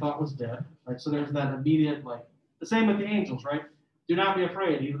guy they thought was dead, right? So there's that immediate, like, the same with the angels, right? Do not be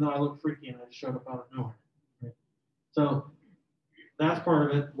afraid, even though I look freaky and I just showed up out of nowhere, right? So that's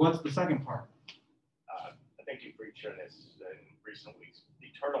part of it. What's the second part? I think you preached on this in recent weeks.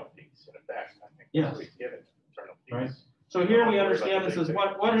 Eternal peace, in effect. I think Yes. that's what he's given. Eternal peace. Right. So here we understand this as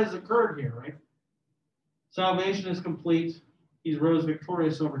what has occurred here, right? Salvation is complete. He rose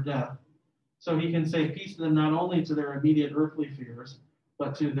victorious over death. So he can say peace to them not only to their immediate earthly fears,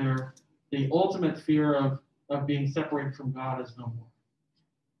 but to the ultimate fear of being separated from God as no more.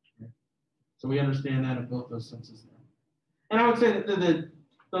 Okay. So we understand that in both those senses there. And I would say that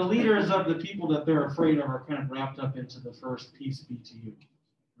the leaders of the people that they're afraid of are kind of wrapped up into the first peace be to you,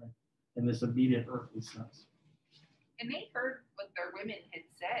 right? In this immediate earthly sense. And they heard what their women had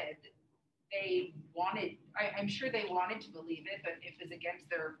said. They wanted, I'm sure they wanted to believe it, but it was against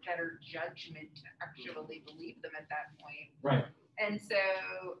their better judgment to actually believe them at that point. Right. And so,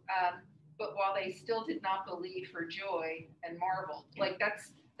 but while they still did not believe for joy and marveled, like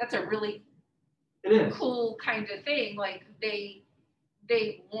that's a really cool kind of thing. Like they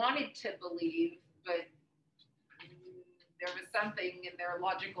wanted to believe, but there was something in their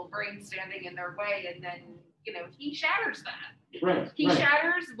logical brain standing in their way, and then he shatters that. Right. He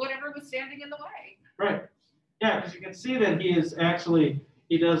shatters whatever was standing in the way. Right. Yeah, because you can see that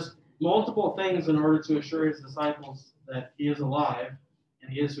he does multiple things in order to assure his disciples that he is alive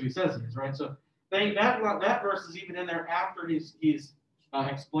and he is who he says he is, right? So that verse is even in there after he's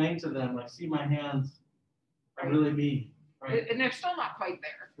explained to them, like, see my hands, I really me, right? And they're still not quite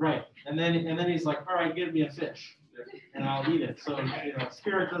there. Right, and then he's like, all right, give me a fish, and I'll eat it. So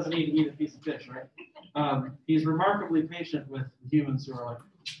spirit doesn't need to eat a piece of fish, right? He's remarkably patient with humans who are like,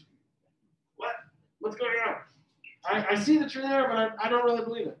 what's going on? I see that you're there, but I don't really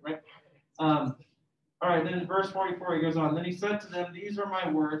believe it, right? All right, then in verse 44, he goes on. Then he said to them, these are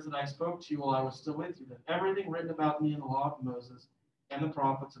my words that I spoke to you while I was still with you, that everything written about me in the law of Moses and the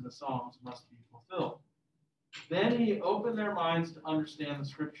prophets and the Psalms must be fulfilled. Then he opened their minds to understand the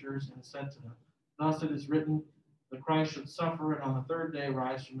scriptures and said to them, thus it is written, the Christ should suffer and on the third day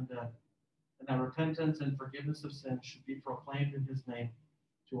rise from the dead, and that repentance and forgiveness of sins should be proclaimed in his name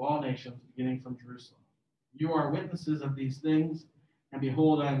to all nations, beginning from Jerusalem. You are witnesses of these things, and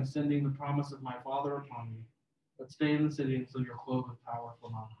behold, I am sending the promise of my Father upon you. But stay in the city until you're clothed with power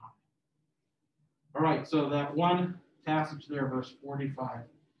from on high. All right, so that one passage there, verse 45.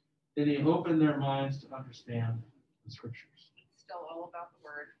 Then he opened their minds to understand the scriptures. Still all about the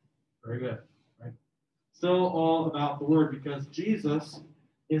word. Very good, right? Still all about the word, because Jesus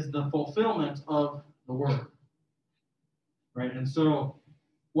is the fulfillment of the word, right? And so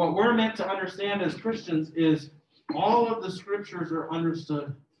what we're meant to understand as Christians is all of the scriptures are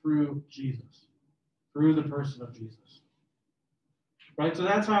understood through Jesus, through the person of Jesus. Right? So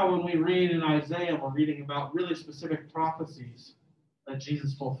that's how when we read in Isaiah, we're reading about really specific prophecies that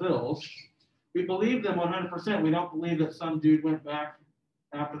Jesus fulfills. We believe them 100%. We don't believe that some dude went back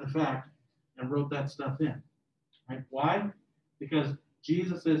after the fact and wrote that stuff in. Right? Why? Because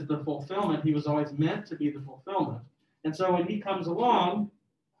Jesus is the fulfillment. He was always meant to be the fulfillment. And so when he comes along,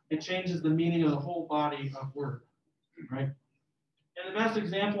 it changes the meaning of the whole body of word, right? And the best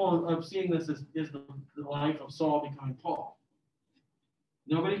example of seeing this is the life of Saul becoming Paul.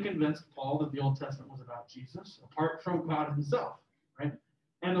 Nobody convinced Paul that the Old Testament was about Jesus, apart from God himself, right?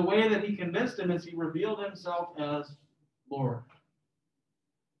 And the way that he convinced him is he revealed himself as Lord.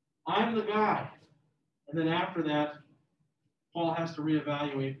 I'm the guy. And then after that, Paul has to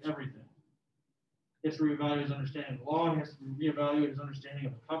reevaluate everything. He has to reevaluate his understanding of the law. He has to reevaluate his understanding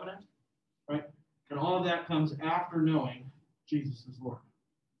of the covenant, right? And all of that comes after knowing Jesus is Lord,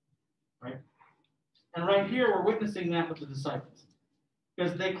 right? And right here, we're witnessing that with the disciples,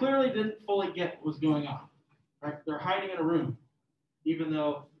 because they clearly didn't fully get what was going on, right? They're hiding in a room, even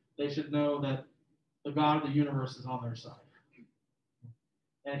though they should know that the God of the universe is on their side.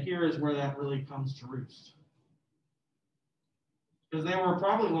 And here is where that really comes to roost. Because they were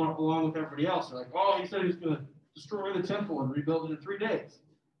probably along with everybody else. They're like, oh, he said he was going to destroy the temple and rebuild it in 3 days.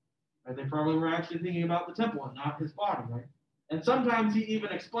 Right? They probably were actually thinking about the temple and not his body, right? And sometimes he even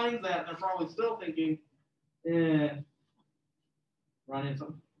explains that, and they're probably still thinking, run into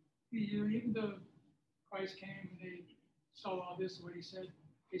something. Even though Christ came and they saw all this, what he said,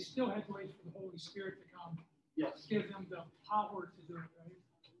 they still had to wait for the Holy Spirit to come. Yes. Give them the power to do it, right?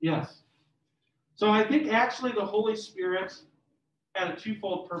 Yes. So I think actually the Holy Spirit had a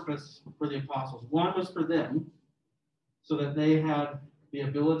twofold purpose for the apostles. One was for them, so that they had the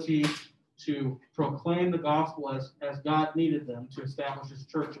ability to proclaim the gospel as God needed them to establish his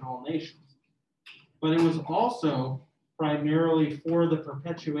church in all nations. But it was also primarily for the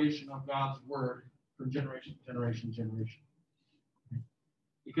perpetuation of God's word from generation to generation to generation.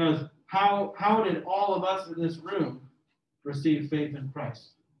 Because how did all of us in this room receive faith in Christ?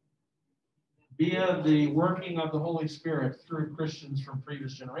 Via the working of the Holy Spirit through Christians from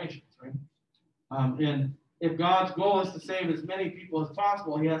previous generations, right? And if God's goal is to save as many people as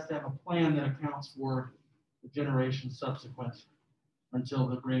possible, he has to have a plan that accounts for the generations subsequent until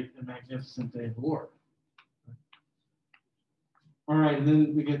the great and magnificent day of the Lord. All right, and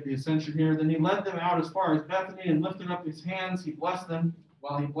then we get the ascension here. Then he led them out as far as Bethany and lifted up his hands. He blessed them.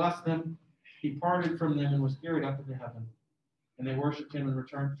 While he blessed them, he parted from them and was carried up into heaven. And they worshiped him and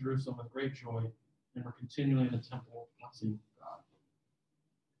returned to Jerusalem with great joy and were continually in the temple blessing God.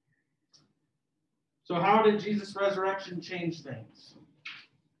 So how did Jesus' resurrection change things?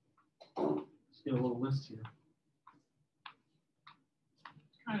 Let's get a little list here.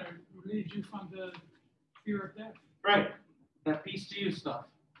 Kind of relieved you from the fear of death. Right. That peace to you stuff.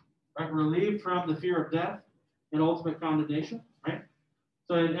 Right? Relieved from the fear of death and ultimate condemnation. Right?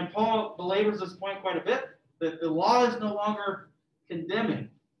 So, and Paul belabors this point quite a bit, that the law is no longer condemning.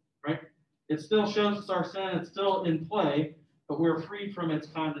 Right? It still shows us our sin. It's still in play, but we're freed from its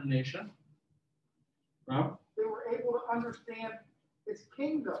condemnation. Right? They were able to understand its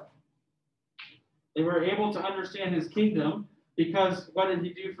kingdom. They were able to understand his kingdom because what did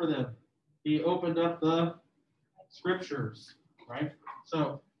he do for them? He opened up the scriptures, right?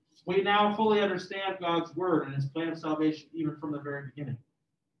 So we now fully understand God's word and his plan of salvation even from the very beginning,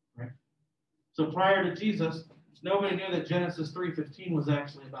 right? So prior to Jesus, nobody knew that Genesis 3:15 was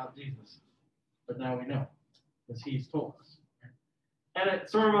actually about Jesus. But now we know, because he's told us. And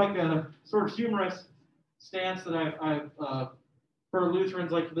it's sort of like a sort of humorous stance that I've for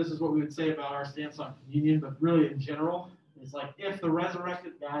Lutherans, like this is what we would say about our stance on communion, but really in general, it's like if the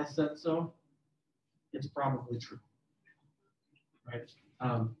resurrected guy said so, it's probably true, right?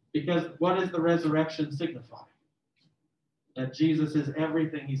 Because what does the resurrection signify? That Jesus is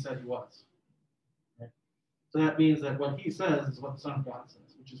everything he said he was. Right? So that means that what he says is what the Son of God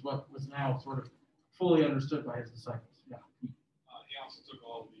says, which is what was now sort of fully understood by his disciples. Yeah. He also took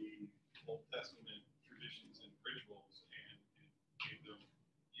all the Old Testament traditions and rituals and made them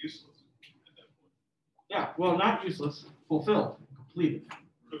useless at that point. Yeah, well, not useless, fulfilled, completed.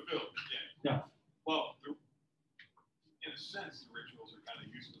 Fulfilled, yeah. Yeah. Well, in a sense, the rituals are kind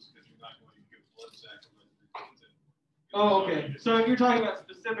of useless because you're not going to give blood sacrifice. Oh, okay. So if you're talking about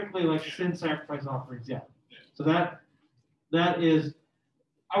specifically like sin sacrifice offerings, yeah. So that is,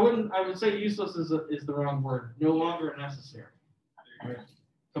 I would say useless is the wrong word. No longer necessary. Right?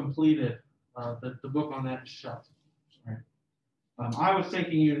 Completed. The book on that is shut. Right. I was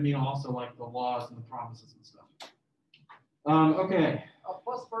taking you to mean also like the laws and the promises and stuff. Okay.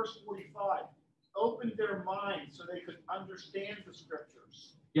 Plus verse 45. Opened their minds so they could understand the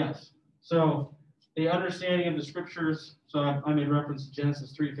scriptures. Yes. So the understanding of the scriptures. So I made reference to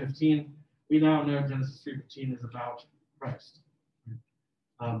Genesis 3:15. We now know Genesis 3:15 is about Christ.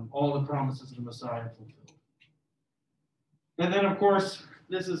 All the promises of the Messiah fulfilled. And then, of course,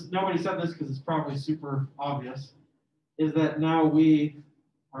 this is nobody said this because it's probably super obvious. Is that now we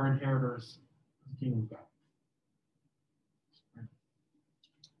are inheritors of the kingdom of God.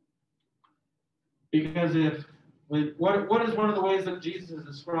 Because what is one of the ways that Jesus is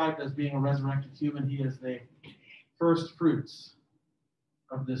described as being a resurrected human? He is the first fruits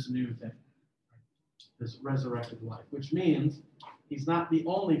of this new thing, this resurrected life, which means he's not the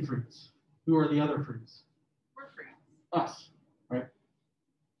only fruits. Who are the other fruits? We're fruits. Us, right?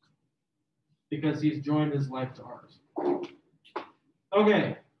 Because he's joined his life to ours.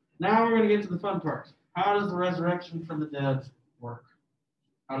 Okay, now we're going to get to the fun part. How does the resurrection from the dead work?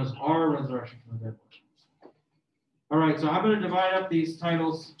 How does our resurrection from the dead work? All right, so I'm going to divide up these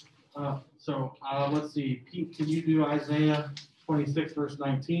titles. Let's see. Pete, can you do Isaiah 26, verse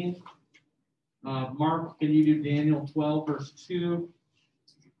 19? Mark, can you do Daniel 12, verse 2?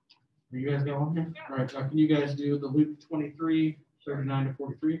 Are you guys going here? Yeah. All right, can you guys do the Luke 23, 39 to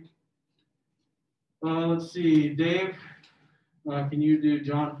 43? Let's see. Dave, can you do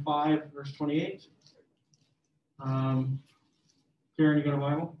John 5, verse 28? Karen, you got a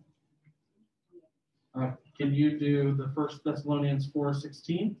Bible? Can you do the 1 Thessalonians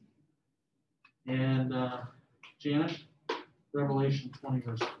 4:16? And Janice, Revelation 20,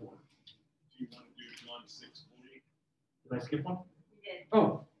 verse 4. Do you want to do John 6:40? Did I skip one? You did.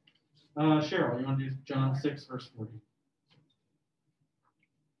 Oh, Cheryl, you want to do John 6, verse 40?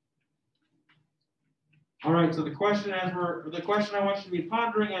 All right, so the question I want you to be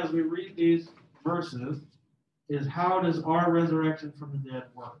pondering as we read these verses is how does our resurrection from the dead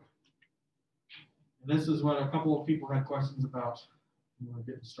work? And this is what a couple of people had questions about when we're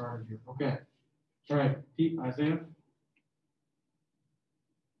getting started here. Okay. All right, Pete, Isaiah.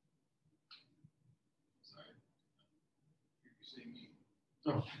 Sorry. You say me.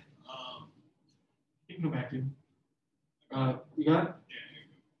 Oh. You can go back to. You got it? Yeah, here you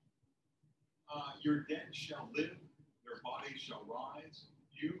go. Your dead shall live, their bodies shall rise.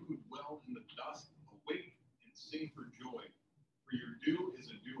 You who dwell in the dust, awake and sing for joy. For your dew is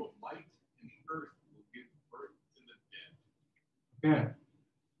a dew of light, and the earth will give birth to the dead. Okay.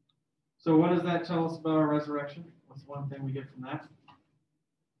 So what does that tell us about our resurrection? What's one thing we get from that?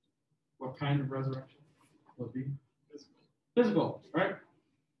 What kind of resurrection will it be? Physical, right?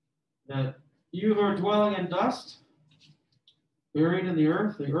 That you who are dwelling in dust, buried in the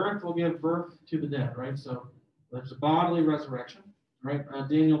earth will give birth to the dead, right? So there's a bodily resurrection, right?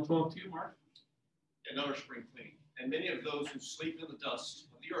 Daniel 12:2, Mark. Another spring clean. And many of those who sleep in the dust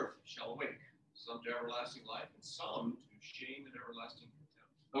of the earth shall awake, some to everlasting life, and some to shame and everlasting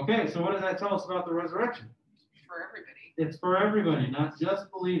contempt. Okay, so what does that tell us about the resurrection? For everybody. It's for everybody, not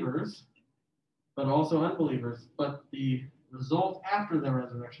just believers, but also unbelievers. But the result after the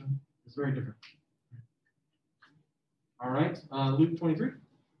resurrection is very different. All right, Luke 23.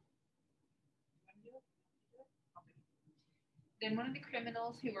 Then one of the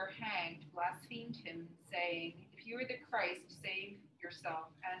criminals who were hanged blasphemed him, saying, "If you are the Christ, save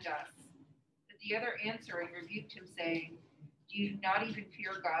yourself and us." But the other answering rebuked him, saying, "Do you not even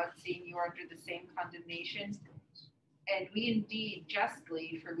fear God, seeing you are under the same condemnation? And we indeed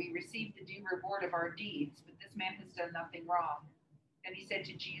justly, for we receive the due reward of our deeds, but this man has done nothing wrong." And he said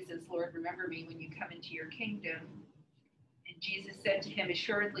to Jesus, "Lord, remember me when you come into your kingdom." And Jesus said to him,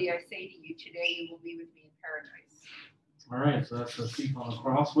 "Assuredly, I say to you, today you will be with me in paradise." All right, so that's the thief on the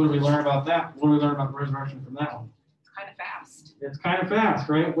cross. What do we learn about that? What do we learn about the resurrection from that one? It's kind of fast. It's kind of fast,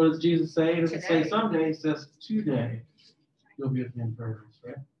 right? What does Jesus say? He doesn't say Today. someday, he says today you'll be with me in paradise,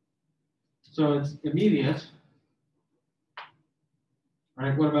 right? So it's immediate. All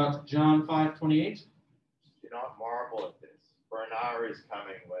right, what about John 5:28? Do not marvel at this, for an hour is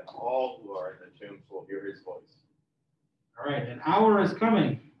coming when all who are in the tombs will hear his voice. All right, an hour is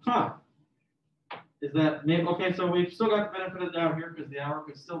coming. Huh. Is that maybe okay? So we've still got the benefit of the doubt here because the hour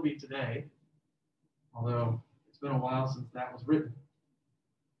could still be today, although it's been a while since that was written.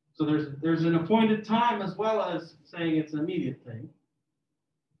 So there's an appointed time as well as saying it's an immediate thing.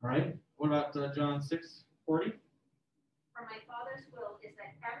 All right. What about John 6:40? For my Father's will is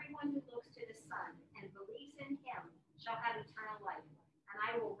that everyone who looks to the Son and believes in him shall have eternal life, and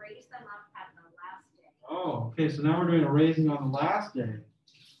I will raise them up at the last day. Oh, okay. So now we're doing a raising on the last day.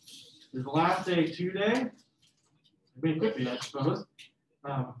 Is the last day today? I mean, it could be, I suppose.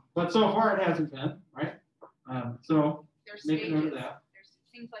 But so far it hasn't been, right? So There's make a note of stages. that.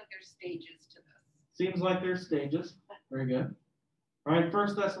 Seems like there's stages to this. Seems like there's stages. Very good. All right,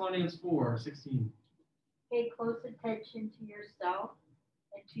 1 Thessalonians 4:16. Pay close attention to yourself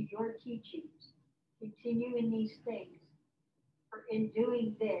and to your teachings. Continue in these things, for in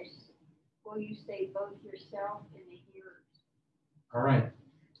doing this, will you save both yourself and the hearers. All right.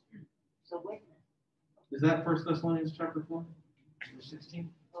 So witness. Is that 1 Thessalonians chapter 4?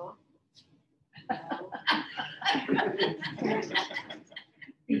 16? Oh.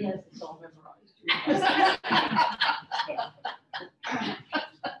 He has it all memorized.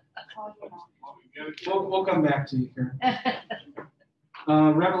 We'll come back to you here.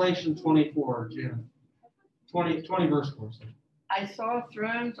 Revelation 24, Jim. 20 verse 4. I saw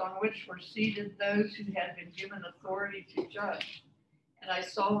thrones on which were seated those who had been given authority to judge. And I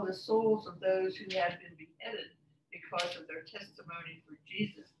saw the souls of those who had been beheaded because of their testimony for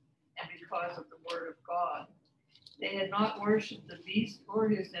Jesus and because of the word of God. They had not worshipped the beast or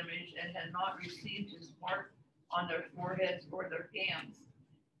his image and had not received his mark on their foreheads or their hands.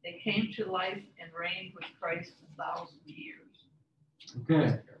 They came to life and reigned with Christ 1,000 years.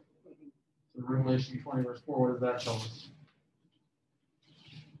 Okay. So Revelation 20 verse 4, what does that tell us?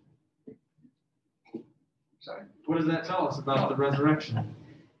 Sorry? What does that tell us about the resurrection?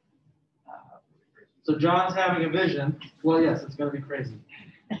 So John's having a vision. Well, yes, it's going to be crazy.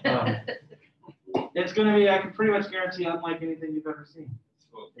 It's going to be, I can pretty much guarantee, unlike anything you've ever seen.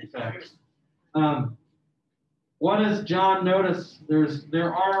 In fact, what does John notice?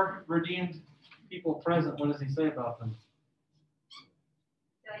 There are redeemed people present. What does he say about them?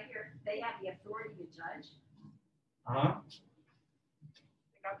 Did I hear they have the authority to judge? Uh-huh.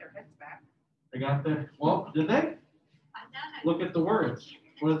 They got their heads back. They got the, well, did they? I know. Look at the words.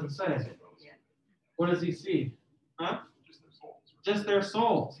 What does it say? What does he see? Huh? Just their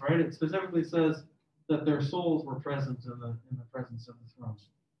souls, right? It specifically says that their souls were present in the presence of the throne.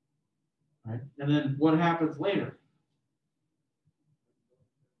 Right? And then what happens later?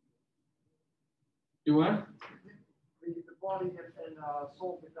 Do what? The body and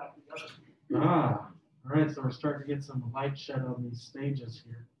soul get back together. Ah, all right. So we're starting to get some light shed on these stages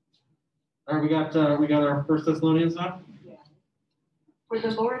here. All right, we got our 1 Thessalonians now. Yeah. For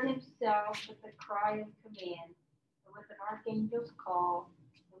the Lord himself, with a cry of command, and with an archangel's call,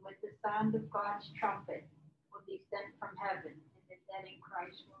 and with the sound of God's trumpet, will descend from heaven, and the dead in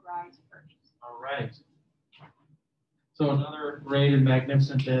Christ will rise first. All right. So another great and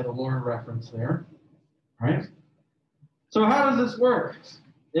magnificent day of the Lord reference there. All right. So how does this work?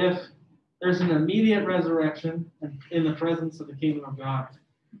 If there's an immediate resurrection in the presence of the kingdom of God,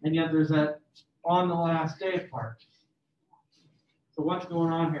 and yet there's that on the last day part. So what's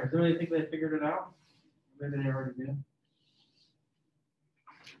going on here? Do they think they figured it out? Maybe they already did.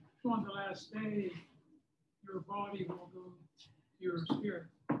 On the last day, your body will go to your spirit.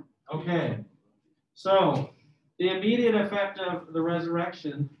 Okay. So the immediate effect of the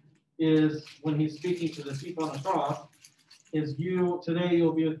resurrection is when he's speaking to the thief on the cross, is today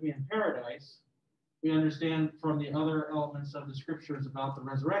you'll be with me in paradise. We understand from the other elements of the scriptures about the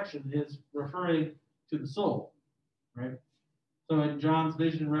resurrection is referring to the soul, right? So in John's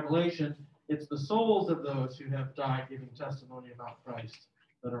vision in Revelation, It's the souls of those who have died giving testimony about Christ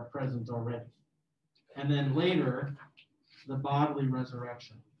that are present already. And then later, the bodily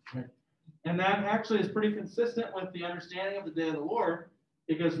resurrection. Right? And that actually is pretty consistent with the understanding of the day of the Lord,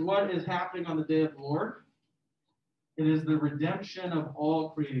 because what is happening on the day of the Lord? It is the redemption of all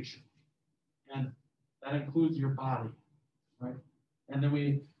creation. And that includes your body. Right? And then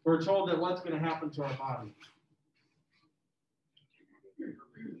we're told that what's going to happen to our body?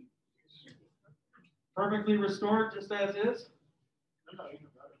 Perfectly restored, just as is?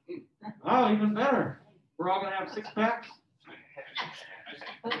 Oh, even better. We're all going to have 6 packs?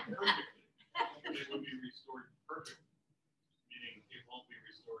 I think perfect. It will be restored perfect, meaning it won't be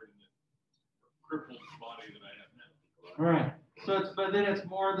restored in the crippled body that I have now. All right. But then it's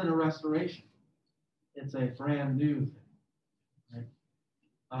more than a restoration. It's a brand new thing.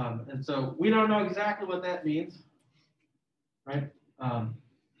 Right? And so we don't know exactly what that means, right?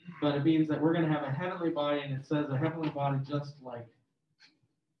 But it means that we're going to have a heavenly body, and it says a heavenly body just like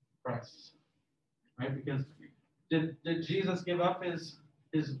Christ, right? Because did Jesus give up his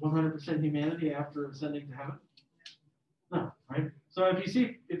 100% humanity after ascending to heaven? No, right? So if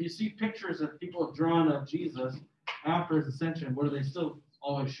you see pictures that people have drawn of Jesus after his ascension, what do they still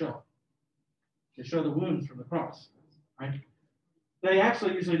always show? They show the wounds from the cross, right? They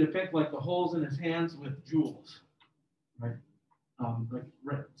actually usually depict like the holes in his hands with jewels, right?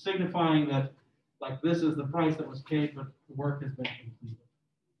 Signifying that like this is the price that was paid, but the work has been completed.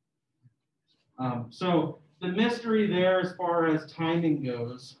 So the mystery there, as far as timing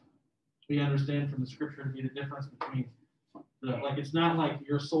goes, we understand from the scripture to be the difference between it's not like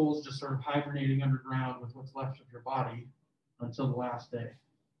your soul's just sort of hibernating underground with what's left of your body until the last day.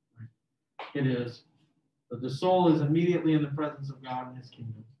 Right? It is that the soul is immediately in the presence of God in his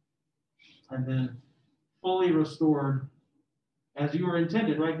kingdom, and then fully restored as you were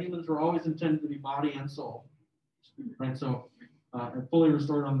intended, right? Humans were always intended to be body and soul, right? So, and fully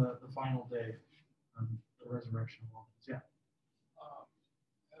restored on the final day, the resurrection of all things. Yeah.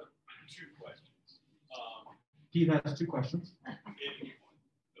 I have 2 questions. Keith has 2 questions.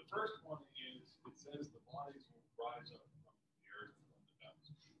 The first one is, it says the bodies will rise up from the earth from the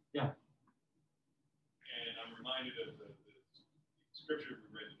dust. Yeah. And I'm reminded of the scripture we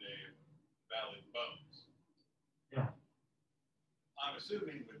read today of valley of bones. Yeah. I'm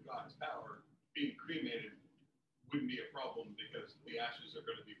assuming with God's power, being cremated wouldn't be a problem because the ashes are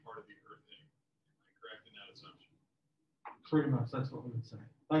going to be part of the earth anyway. Am I correct in that assumption? Pretty much, that's what we would say.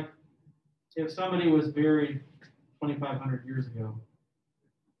 Like, if somebody was buried 2,500 years ago,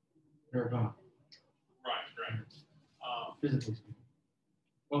 they're gone. Right. Physically speaking.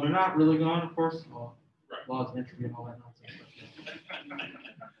 Well, they're not really gone, of course. Well, Right. Laws of entropy and all that nonsense.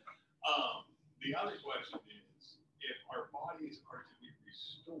 The other question is, if our bodies are to be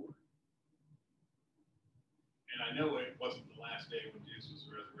restored, and I know it wasn't the last day when Jesus was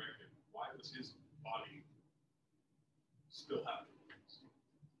resurrected, why does his body still have the wounds?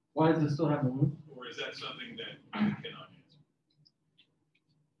 Why does it still have the wound? Or is that something that you cannot answer?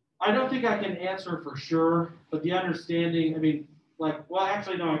 I don't think I can answer for sure, but the understanding,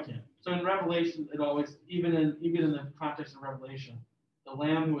 actually, no, I can't. So in Revelation, it always, even in the context of Revelation, the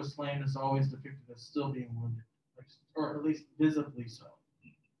lamb who was slain is always depicted as still being wounded, or at least visibly so.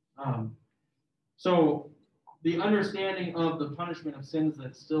 So the understanding of the punishment of sins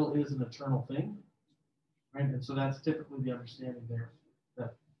that still is an eternal thing, right? And so that's typically the understanding there,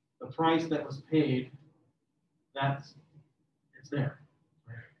 that the price that was paid, it's there.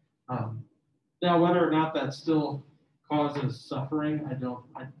 Right? Now, whether or not that still causes suffering,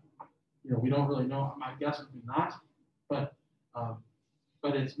 we don't really know. My guess would be not, but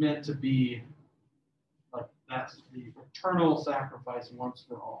it's meant to be like that's the eternal sacrifice once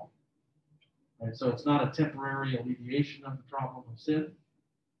for all. Right? So it's not a temporary alleviation of the problem of sin.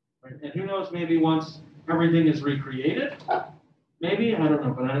 Right? And who knows, maybe once everything is recreated, maybe, I don't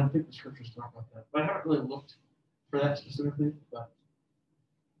know, but I don't think the scriptures talk about that. But I haven't really looked for that specifically, but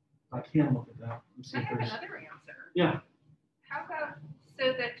I can look at that. And see I if have there's... another answer. Yeah. How about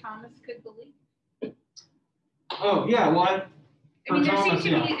so that Thomas could believe? Oh, yeah, well,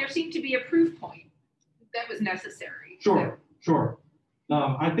 there seemed to be a proof point that was necessary. Sure.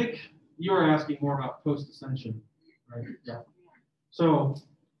 I think you were asking more about post-ascension, right? Yeah. So,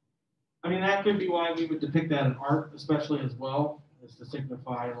 that could be why we would depict that in art, especially as well, is to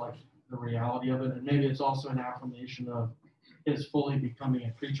signify like the reality of it, and maybe it's also an affirmation of his fully becoming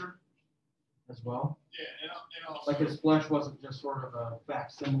a creature as well. Yeah, and also, like his flesh wasn't just sort of a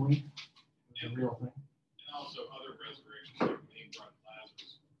facsimile, it was a real thing. And also other resurrections, like when he brought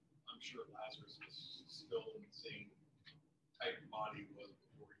Lazarus, I'm sure Lazarus was still in the same type of body he was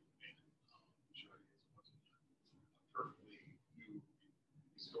before he came.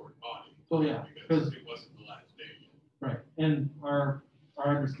 restored body. Well, yeah, Because it wasn't the last day yet. right. And our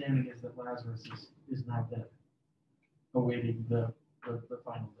understanding is that Lazarus is now dead, awaiting the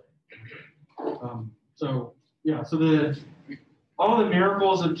final day. So yeah, so all the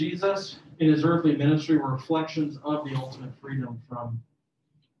miracles of Jesus in his earthly ministry were reflections of the ultimate freedom from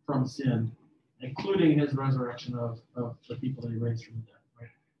sin, including his resurrection of the people that he raised from the dead.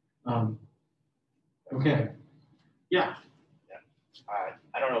 Right? Okay. Yeah.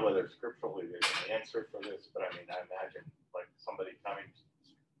 I don't know whether scripturally there's an answer for this, but I mean, I imagine like somebody coming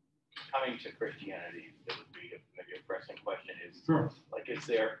to Christianity, it would be maybe a pressing question is, sure. Like, is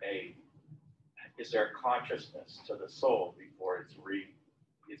there a consciousness to the soul before it's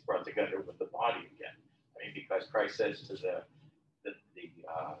brought together with the body again? I mean, because Christ says to the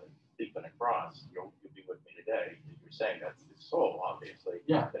thief on the cross, you'll be with me today. You're saying that's the soul, obviously.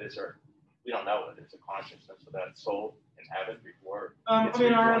 Yeah. That is we don't know whether it's a consciousness of that soul in heaven before. I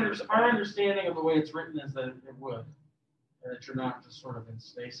mean, our understanding of the way it's written is that it would, and that you're not just sort of in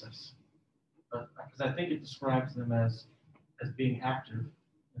stasis. But because I think it describes them as being active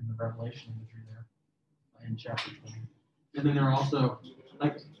in the Revelation imagery there in chapter 20. And then they're also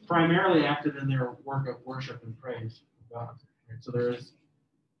like primarily active in their work of worship and praise of God. Right? So there is,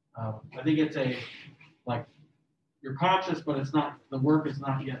 I think it's like you're conscious, but it's not, the work is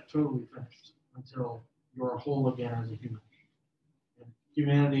not yet totally finished until you're whole again as a human. And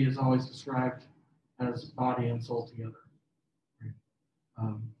humanity is always described as body and soul together. Right?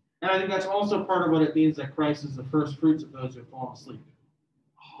 And I think that's also part of what it means that Christ is the first fruits of those who have fallen asleep.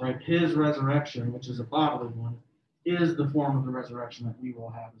 Right? His resurrection, which is a bodily one, is the form of the resurrection that we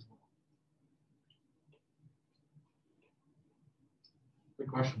will have as well. Good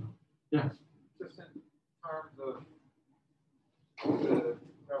question. Yeah. Just in terms of the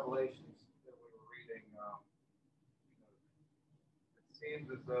revelations that we were reading, it seems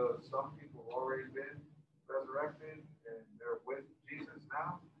as though some people have already been resurrected and they're with Jesus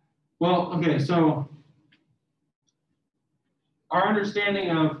now. Well, okay, so our understanding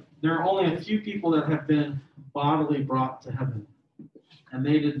of there are only a few people that have been bodily brought to heaven, and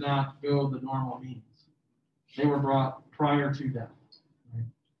they did not go the normal means. They were brought prior to death. Right?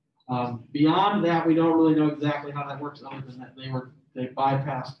 Beyond that, we don't really know exactly how that works, other than that they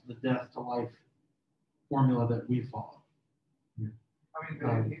bypassed the death to life formula that we follow. I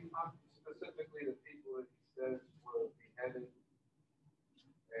mean, specifically the people that he says were beheaded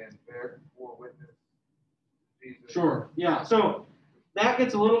and therefore witness Jesus. Sure. Yeah. So that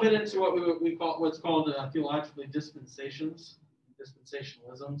gets a little bit into what we call what's called theologically dispensationalisms.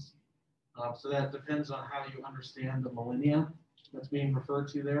 So that depends on how you understand the millennia that's being referred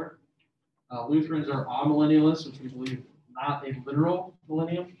to there. Lutherans are amillennialists, which we believe not a literal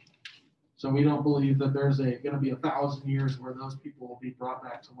millennium. So we don't believe that there's going to be 1,000 years where those people will be brought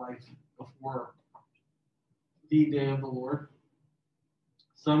back to life before the day of the Lord.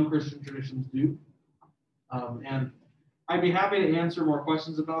 Some Christian traditions do. And I'd be happy to answer more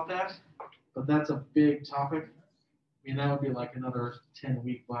questions about that, but that's a big topic. I mean, that would be like another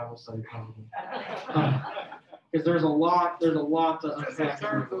 10-week Bible study probably. Because there's a lot to unpack. In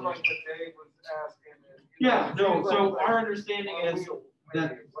terms of like what Dave was asking. Yeah, no, so our understanding is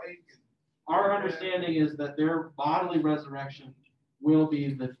that their bodily resurrection will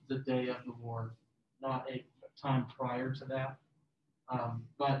be the day of the Lord, not a time prior to that.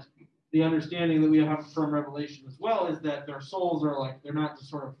 But the understanding that we have from Revelation as well is that their souls are like, they're not just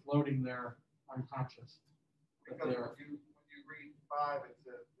sort of floating there unconscious. Because when you read 5, it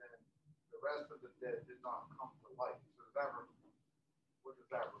says, then the rest of the dead did not come to life. So what does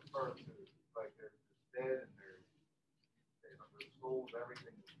that refer to? Like they're just dead and their souls,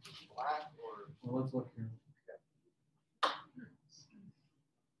 everything is just black, or? Well, let's look here.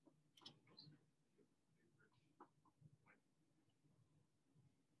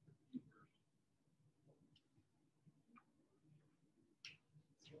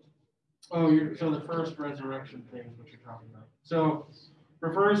 Oh, so the first resurrection thing is what you're talking about. So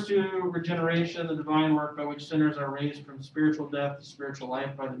refers to regeneration, the divine work by which sinners are raised from spiritual death to spiritual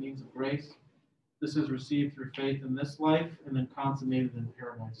life by the means of grace. This is received through faith in this life and then consummated in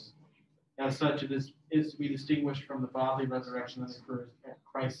paradise. As such, it is to be distinguished from the bodily resurrection that occurs at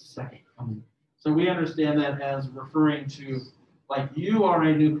Christ's second coming. So we understand that as referring to, like, you are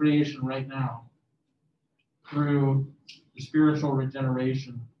a new creation right now through the spiritual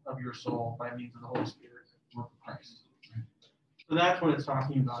regeneration of your soul by means of the Holy Spirit work of Christ. So that's what it's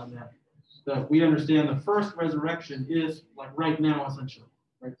talking about in that we understand the first resurrection is like right now, essentially,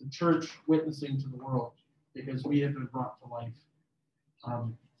 right? The church witnessing to the world because we have been brought to life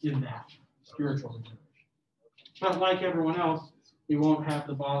in that spiritual regeneration. But like everyone else, we won't have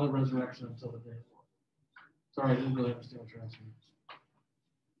the bodily resurrection until the day of the Lord. Sorry, I didn't really understand what you're asking.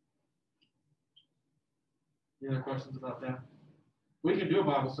 Any other questions about that? We can do a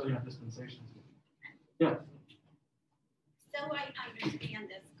Bible study on dispensations. Yeah. So I understand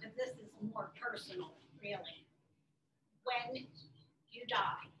this, because this is more personal, really. When you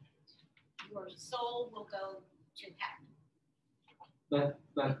die, your soul will go to heaven.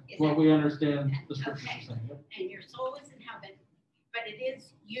 That's what we understand the scriptures Okay. are saying. Yep. And your soul is in heaven, but it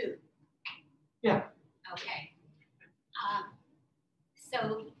is you. Yeah. Okay.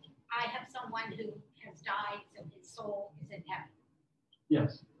 So I have someone who has died, so his soul is in heaven.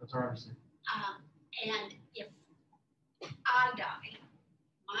 Yes, that's our understanding. And if I die,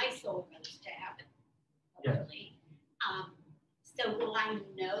 my soul goes to heaven. Hopefully. So will I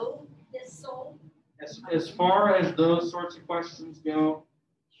know this soul? As far as those sorts of questions go,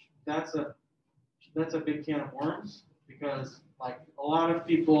 that's a big can of worms, because like a lot of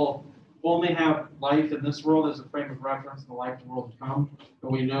people only have life in this world as a frame of reference, the life in the world to come.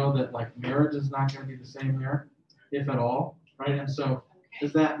 But we know that like marriage is not going to be the same there, if at all, right? And so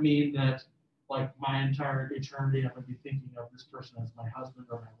does that mean that like my entire eternity I'm going to be thinking of this person as my husband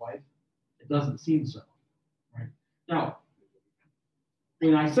or my wife? It doesn't seem so, right? Now,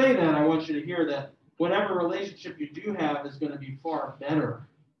 when I say that, I want you to hear that whatever relationship you do have is going to be far better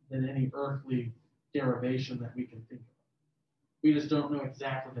than any earthly derivation that we can think of. We just don't know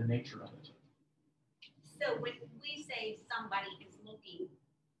exactly the nature of it. So when we say somebody is looking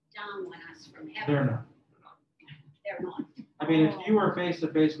down on us from heaven, They're not. they're not. I mean, if you were face to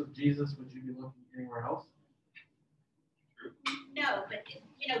face with Jesus, would you be looking anywhere else? No, but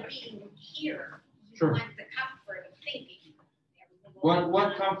being here, you Sure. want the comfort of thinking.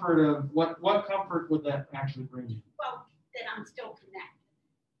 What comfort would that actually bring you? Well, that I'm still connected.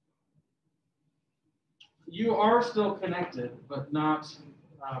 You are still connected, but not.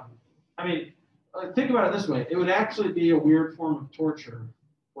 Think about it this way: it would actually be a weird form of torture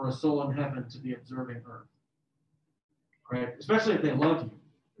for a soul in heaven to be observing earth, right? Especially if they love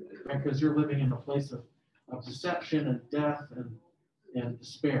you, right? Because you're living in a place of deception and death and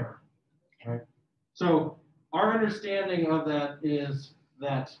despair, right? So our understanding of that is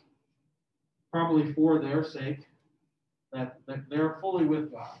that probably for their sake, that they're fully with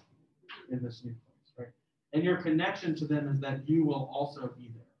God in this new place, right? And your connection to them is that you will also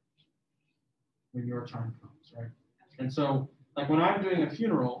be there when your time comes, right? And so, like when I'm doing a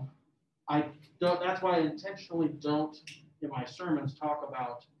funeral, that's why I intentionally don't, in my sermons, talk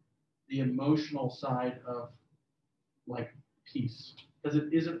about the emotional side of like peace, because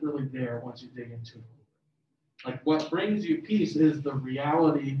it isn't really there once you dig into it. Like what brings you peace is the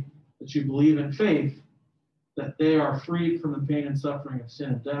reality that you believe in faith, that they are freed from the pain and suffering of sin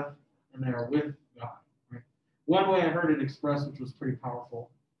and death, and they are with God. Right? One way I heard it expressed, which was pretty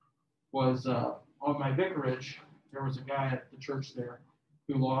powerful, was on my vicarage, there was a guy at the church there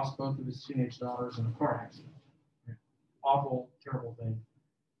who lost both of his teenage daughters in a car accident. Right? Awful, terrible thing,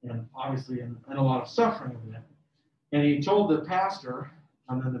 and obviously in a lot of suffering of that. And he told the pastor,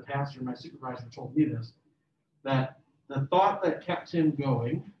 and then the pastor, my supervisor, told me this, that the thought that kept him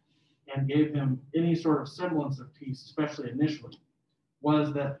going and gave him any sort of semblance of peace, especially initially,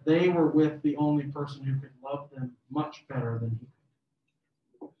 was that they were with the only person who could love them much better than he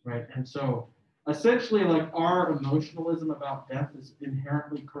could. Right? And so essentially, like our emotionalism about death is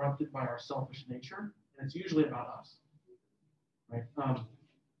inherently corrupted by our selfish nature, and it's usually about us. Right?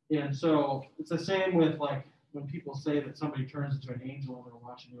 And so it's the same with like when people say that somebody turns into an angel and they're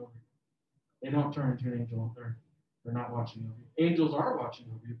watching over you. They don't turn into an angel. They're not watching over you. Angels are watching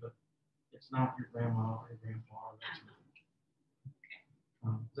over you, but it's not your grandma or your grandpa or that sort of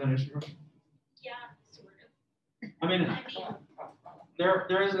thing. Does that answer your question? Yeah, sort of. I mean,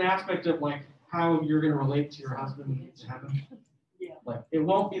 there is an aspect of like how you're going to relate to your husband to heaven. Yeah. Like it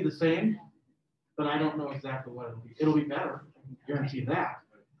won't be the same, but I don't know exactly what it'll be. It'll be better. I can guarantee that,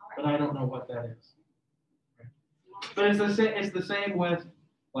 but I don't know what that is. Right? But it's the same with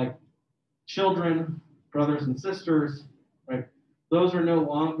like children, brothers and sisters, right? Those are no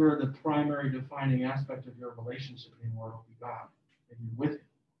longer the primary defining aspect of your relationship anymore. It'll be God, and you're with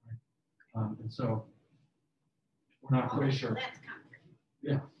Him, right? And so we're not really sure. That's comforting.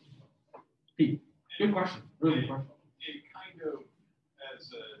 Yeah. Pete, good question. Really good question. And kind of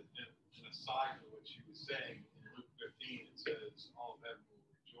as an aside to what she was saying, in Luke 15, it says, all of heaven will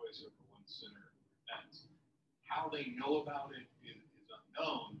rejoice over one sinner who repents. How they know about it is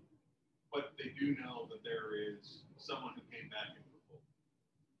unknown, but they do know that there is someone who came back into the fold,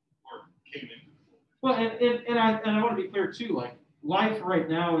 or came into the fold. Well, and I want to be clear too. Like life right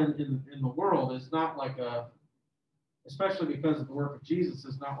now in the world is not like a especially because the work of Jesus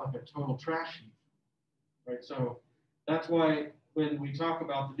is not like a total trash heap, right? So that's why when we talk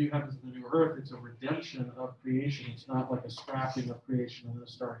about the new heavens and the new earth, it's a redemption of creation. It's not like a scrapping of creation and then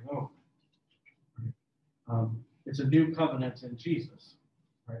starting over. Right? It's a new covenant in Jesus,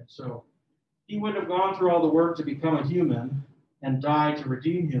 right? So he wouldn't have gone through all the work to become a human and die to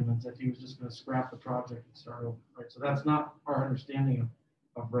redeem humans if he was just going to scrap the project and start over, right? So that's not our understanding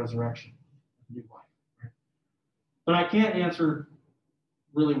of resurrection, new life, right? But I can't answer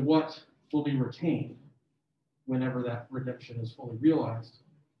really what will be retained whenever that redemption is fully realized,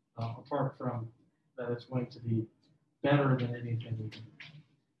 apart from that it's going to be better than anything we can.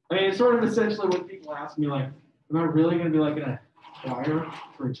 I mean, it's sort of essentially when people ask me, like, am I really going to be like in a choir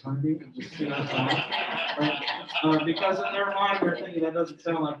for eternity and just sing a song? Right? Because in their mind, they're thinking that doesn't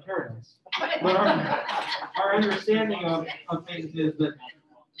sound like paradise. But our understanding of things is that,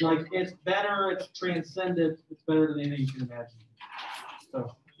 like, it's better, it's transcendent, it's better than anything you can imagine.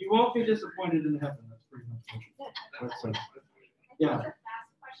 So you won't be disappointed in heaven. That's pretty much what it's like. Yeah. Last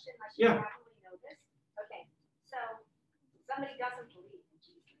question, I should Yeah. probably know this. Okay, so somebody doesn't believe in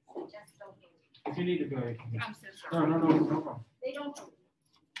Jesus, they just don't believe. If you need to go, you can. I'm so sorry. No problem. They don't believe.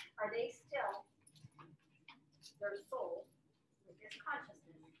 Are they still their soul with this consciousness?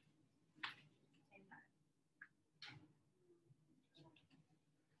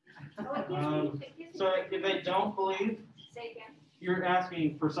 So if they don't believe, Say again. you're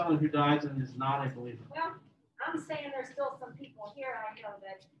asking for someone who dies and is not a believer. Well, I'm saying there's still some people here I know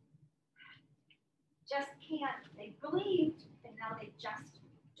that just can't, they believed and now they just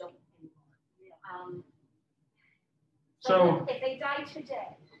don't anymore. So if they die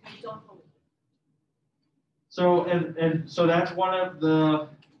today, they don't believe. So and so that's one of the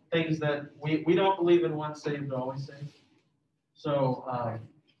things that we don't believe in once saved, always saved. So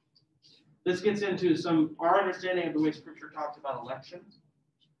this gets into our understanding of the way Scripture talks about election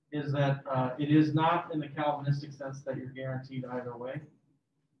is that it is not in the Calvinistic sense that you're guaranteed either way.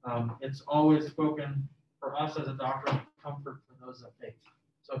 It's always spoken for us as a doctrine of comfort for those of faith.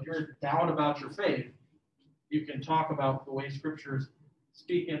 So if you're in doubt about your faith, you can talk about the way Scriptures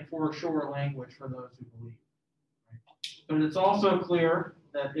speak in foreshore language for those who believe. Right? But it's also clear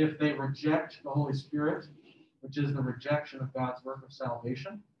that if they reject the Holy Spirit, which is the rejection of God's work of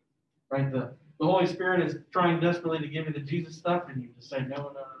salvation, right? The Holy Spirit is trying desperately to give you the Jesus stuff, and you just say,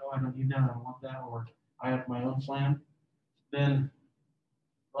 no, I don't need that, I don't want that, or I have my own plan. Then,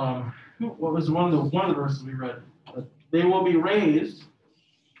 what was one of the verses we read? They will be raised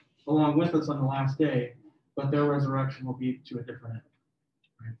along with us on the last day, but their resurrection will be to a different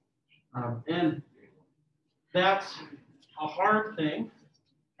end. Right? And that's a hard thing.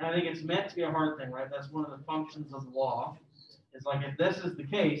 And I think it's meant to be a hard thing, right? That's one of the functions of the law. It's like, if this is the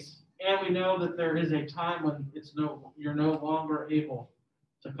case, and we know that there is a time when you're no longer able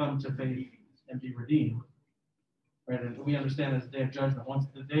to come to faith and be redeemed, right? And we understand as the day of judgment. Once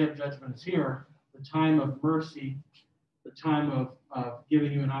the day of judgment is here, the time of mercy, the time of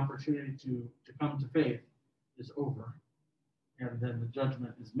giving you an opportunity to come to faith is over, and then the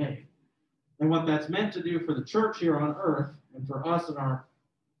judgment is made. And what that's meant to do for the church here on earth, and for us in our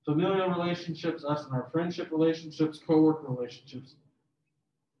familial relationships, us in our friendship relationships, co-worker relationships,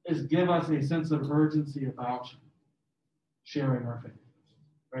 is give us a sense of urgency about sharing our faith,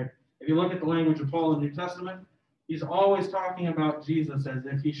 right? If you look at the language of Paul in the New Testament, he's always talking about Jesus as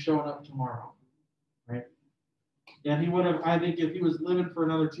if he's showing up tomorrow, right? And he would have, I think, if he was living for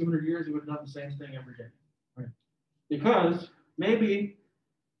another 200 years, he would have done the same thing every day, right? Because maybe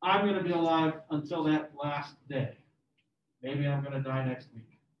I'm going to be alive until that last day. Maybe I'm going to die next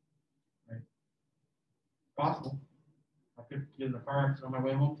week, right? Possible. I could get in a car accident on my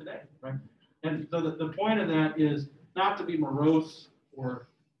way home today, right? And so the point of that is not to be morose or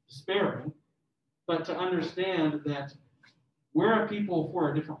despairing, but to understand that we're a people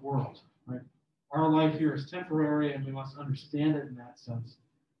for a different world, right? Our life here is temporary, and we must understand it in that sense.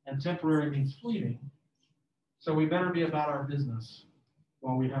 And temporary means fleeting. So we better be about our business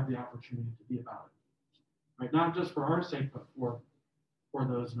while we have the opportunity to be about it, right? Not just for our sake, but for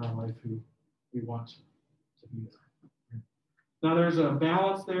those in our life who we want to be there. Now, there's a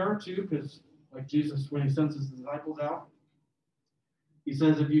balance there, too, because like Jesus, when he sends his disciples out, he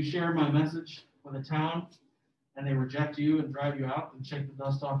says, if you share my message with a town and they reject you and drive you out, then shake the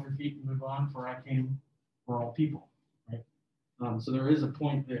dust off your feet and move on, for I came for all people, right? So there is a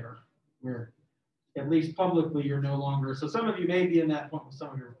point there where, at least publicly, you're no longer. So some of you may be in that point with some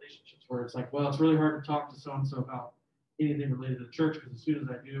of your relationships where it's like, well, it's really hard to talk to so-and-so about anything related to the church because as soon as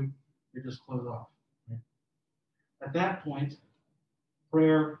I do, they just close off. Right? At that point,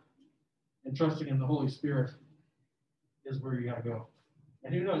 prayer and trusting in the Holy Spirit is where you gotta go.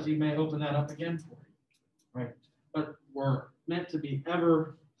 And who knows, he may open that up again for you, right? But we're meant to be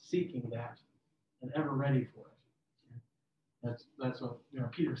ever seeking that and ever ready for it. That's what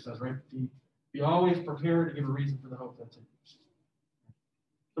Peter says, right? Be always prepared to give a reason for the hope that's in you.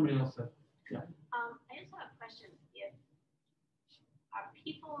 Somebody else said, yeah. I just have a question. If are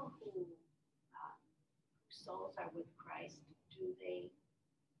people whose souls are with Christ, do they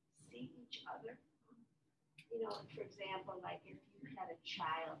see each other? You know, for example, like if you had a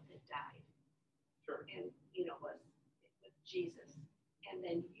child that died, sure, and was with Jesus, and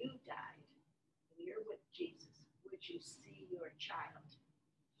then you died, and you're with Jesus, would you see your child?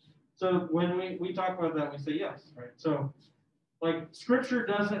 So when we talk about that, we say yes, right? So like Scripture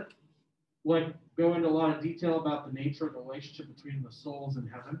doesn't like go into a lot of detail about the nature of the relationship between the souls in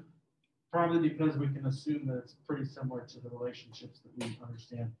heaven, probably because we can assume that it's pretty similar to the relationships that we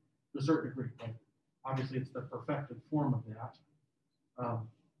understand to a certain degree. Like obviously, it's the perfected form of that,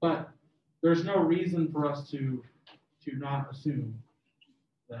 but there's no reason for us to not assume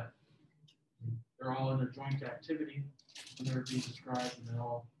that they're all in a joint activity and they're being described and they're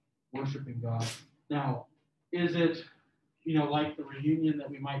all worshiping God. Now, is it like the reunion that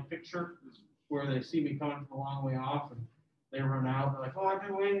we might picture, where they see me coming from a long way off and they run out? They're like, "Oh, I've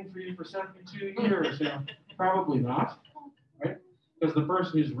been waiting for you for 72 years." Probably not, right? Because the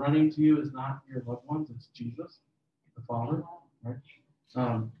person who's running to you is not your loved ones; it's Jesus, the Father, right?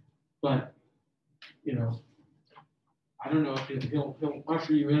 But I don't know if he'll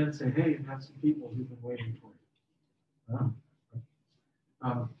usher you in and say, "Hey, you've got some people who've been waiting for you."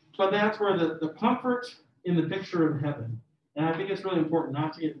 But that's where the comfort in the picture of heaven, and I think it's really important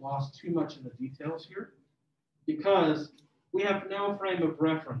not to get lost too much in the details here, because we have no frame of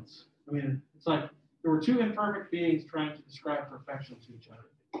reference. I mean, it's like there were two imperfect beings trying to describe perfection to each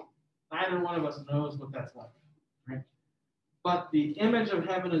other. Neither one of us knows what that's like, right? But the image of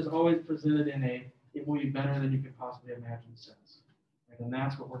heaven is always presented in it will be better than you can possibly imagine sense. Right? And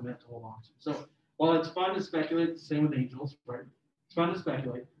that's what we're meant to hold on to. So while it's fun to speculate, it's the same with angels, right? It's fun to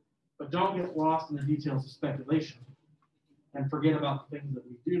speculate, but don't get lost in the details of speculation and forget about the things that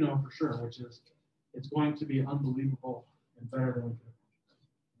we do know for sure, which is it's going to be unbelievable and better than we could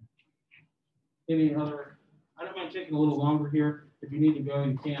imagine. Any other? I don't mind taking a little longer here. If you need to go,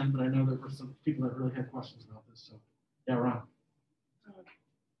 you can, but I know there were some people that really had questions about this. So, yeah, Ron.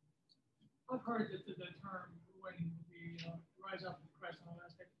 I've heard that the term when we rise up with Christ on the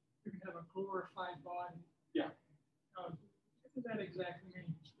last day, we can have a glorified body. Yeah. What does that exactly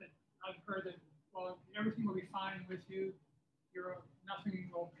mean? That I've heard that, well, everything will be fine with you. Nothing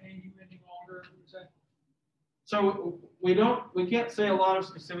will pain you any longer. Is that? So we can't say a lot of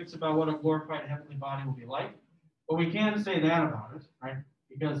specifics about what a glorified heavenly body will be like, but we can say that about it, right?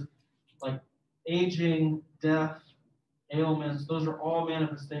 Because like aging, death, ailments, those are all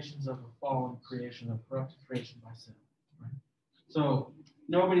manifestations of a fallen creation, of corrupted creation by sin, right? So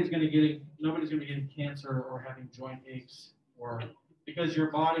nobody's going to get cancer or having joint aches, or because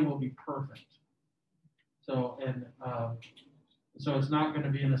your body will be perfect. So so it's not going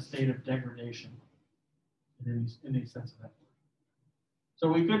to be in a state of degradation in any sense of that word. So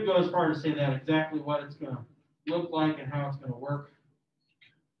we could go as far as to say that exactly what it's going to look like and how it's going to work.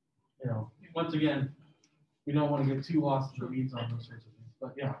 Once again, we don't want to get too lost in the weeds on those sorts of things.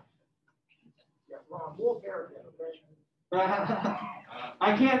 But yeah. Yeah, Ron, we'll hair again, okay?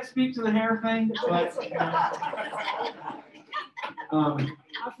 I can't speak to the hair thing, but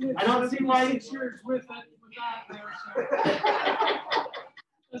I don't see why. 6 years with it, without there.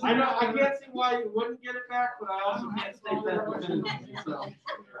 So. I can't see why you wouldn't get it back, but I also can't state that definitively. So. All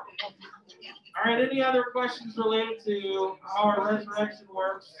right. Any other questions related to how our resurrection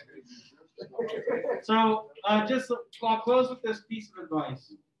works? So I'll close with this piece of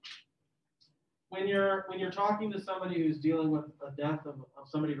advice. When you're talking to somebody who's dealing with a death of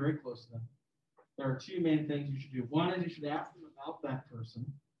somebody very close to them, there are two main things you should do. One is you should ask them about that person,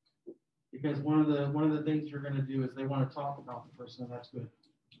 because one of the things you're going to do is they want to talk about the person, and that's good,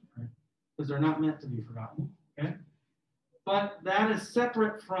 right? Because they're not meant to be forgotten. Okay, but that is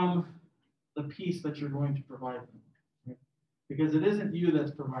separate from the peace that you're going to provide them, right? Because it isn't you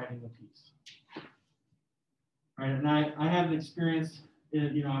that's providing the peace. Right, and I have an experience.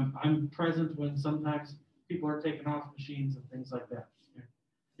 I'm present when sometimes people are taken off machines and things like that. Okay?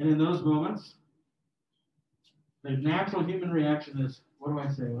 And in those moments, the natural human reaction is, what do I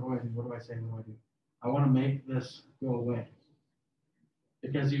say? What do I do? What do I say? What do I do? I want to make this go away.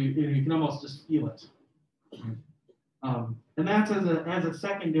 Because you can almost just feel it. Right? And that's as a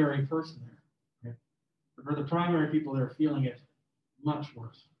secondary person there. Right? For the primary people, they're feeling it much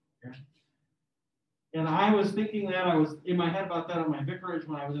worse. Okay? And I was thinking that, I was in my head about that at my vicarage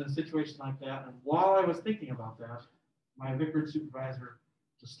when I was in a situation like that. And while I was thinking about that, my vicarage supervisor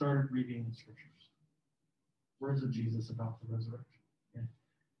just started reading the scriptures. Words of Jesus about the resurrection. Okay.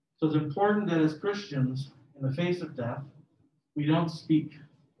 So it's important that as Christians, in the face of death, we don't speak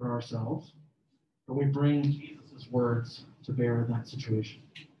for ourselves, but we bring Jesus' words to bear in that situation.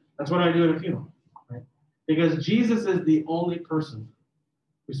 That's what I do at a funeral, right? Because Jesus is the only person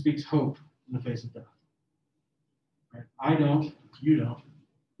who speaks hope in the face of death. Right? I don't, you don't,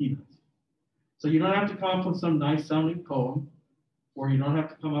 he does. So you don't have to come up with some nice sounding poem, or you don't have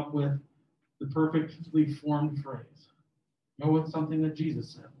to come up with the perfectly formed phrase. Go with something that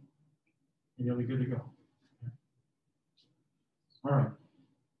Jesus said, and you'll be good to go. Okay? All right.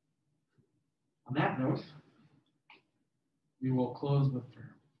 On that note, we will close with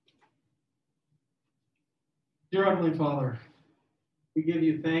prayer. Dear Heavenly Father, we give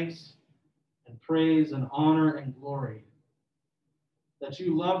you thanks and praise and honor and glory that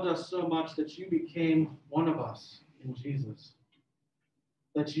you loved us so much that you became one of us in Jesus,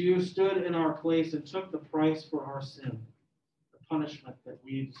 that you stood in our place and took the price for our sin, the punishment that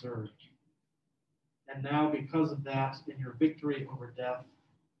we deserved. And now, because of that, in your victory over death,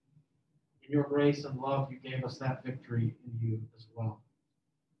 in your grace and love, you gave us that victory in you as well.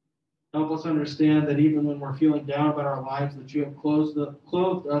 Help us understand that even when we're feeling down about our lives, that you have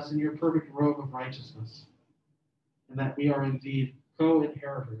clothed us in your perfect robe of righteousness, and that we are indeed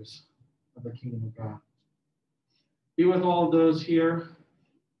co-inheritors of the kingdom of God. Be with all of those here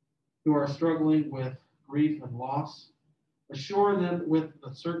who are struggling with grief and loss. Assure them with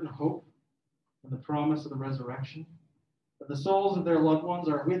a certain hope and the promise of the resurrection, that the souls of their loved ones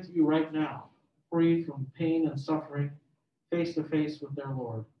are with you right now, free from pain and suffering, face to face with their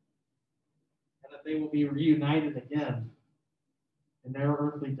Lord, and that they will be reunited again in their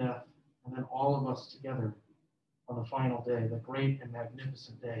earthly death, and then all of us together on the final day, the great and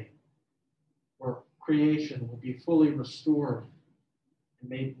magnificent day, where creation will be fully restored and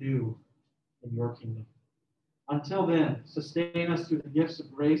made new in your kingdom. Until then, sustain us through the gifts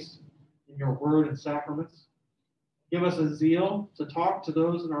of grace in your word and sacraments. Give us a zeal to talk to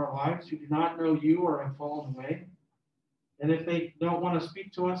those in our lives who do not know you or have fallen away. And if they don't want to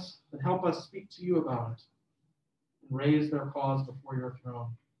speak to us, then help us speak to you about it and raise their cause before your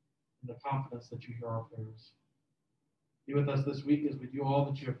throne in the confidence that you hear our prayers. Be with us this week as we do all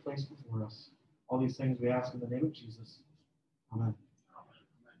that you have placed before us. All these things we ask in the name of Jesus. Amen.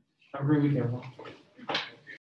 Have a great week, everyone.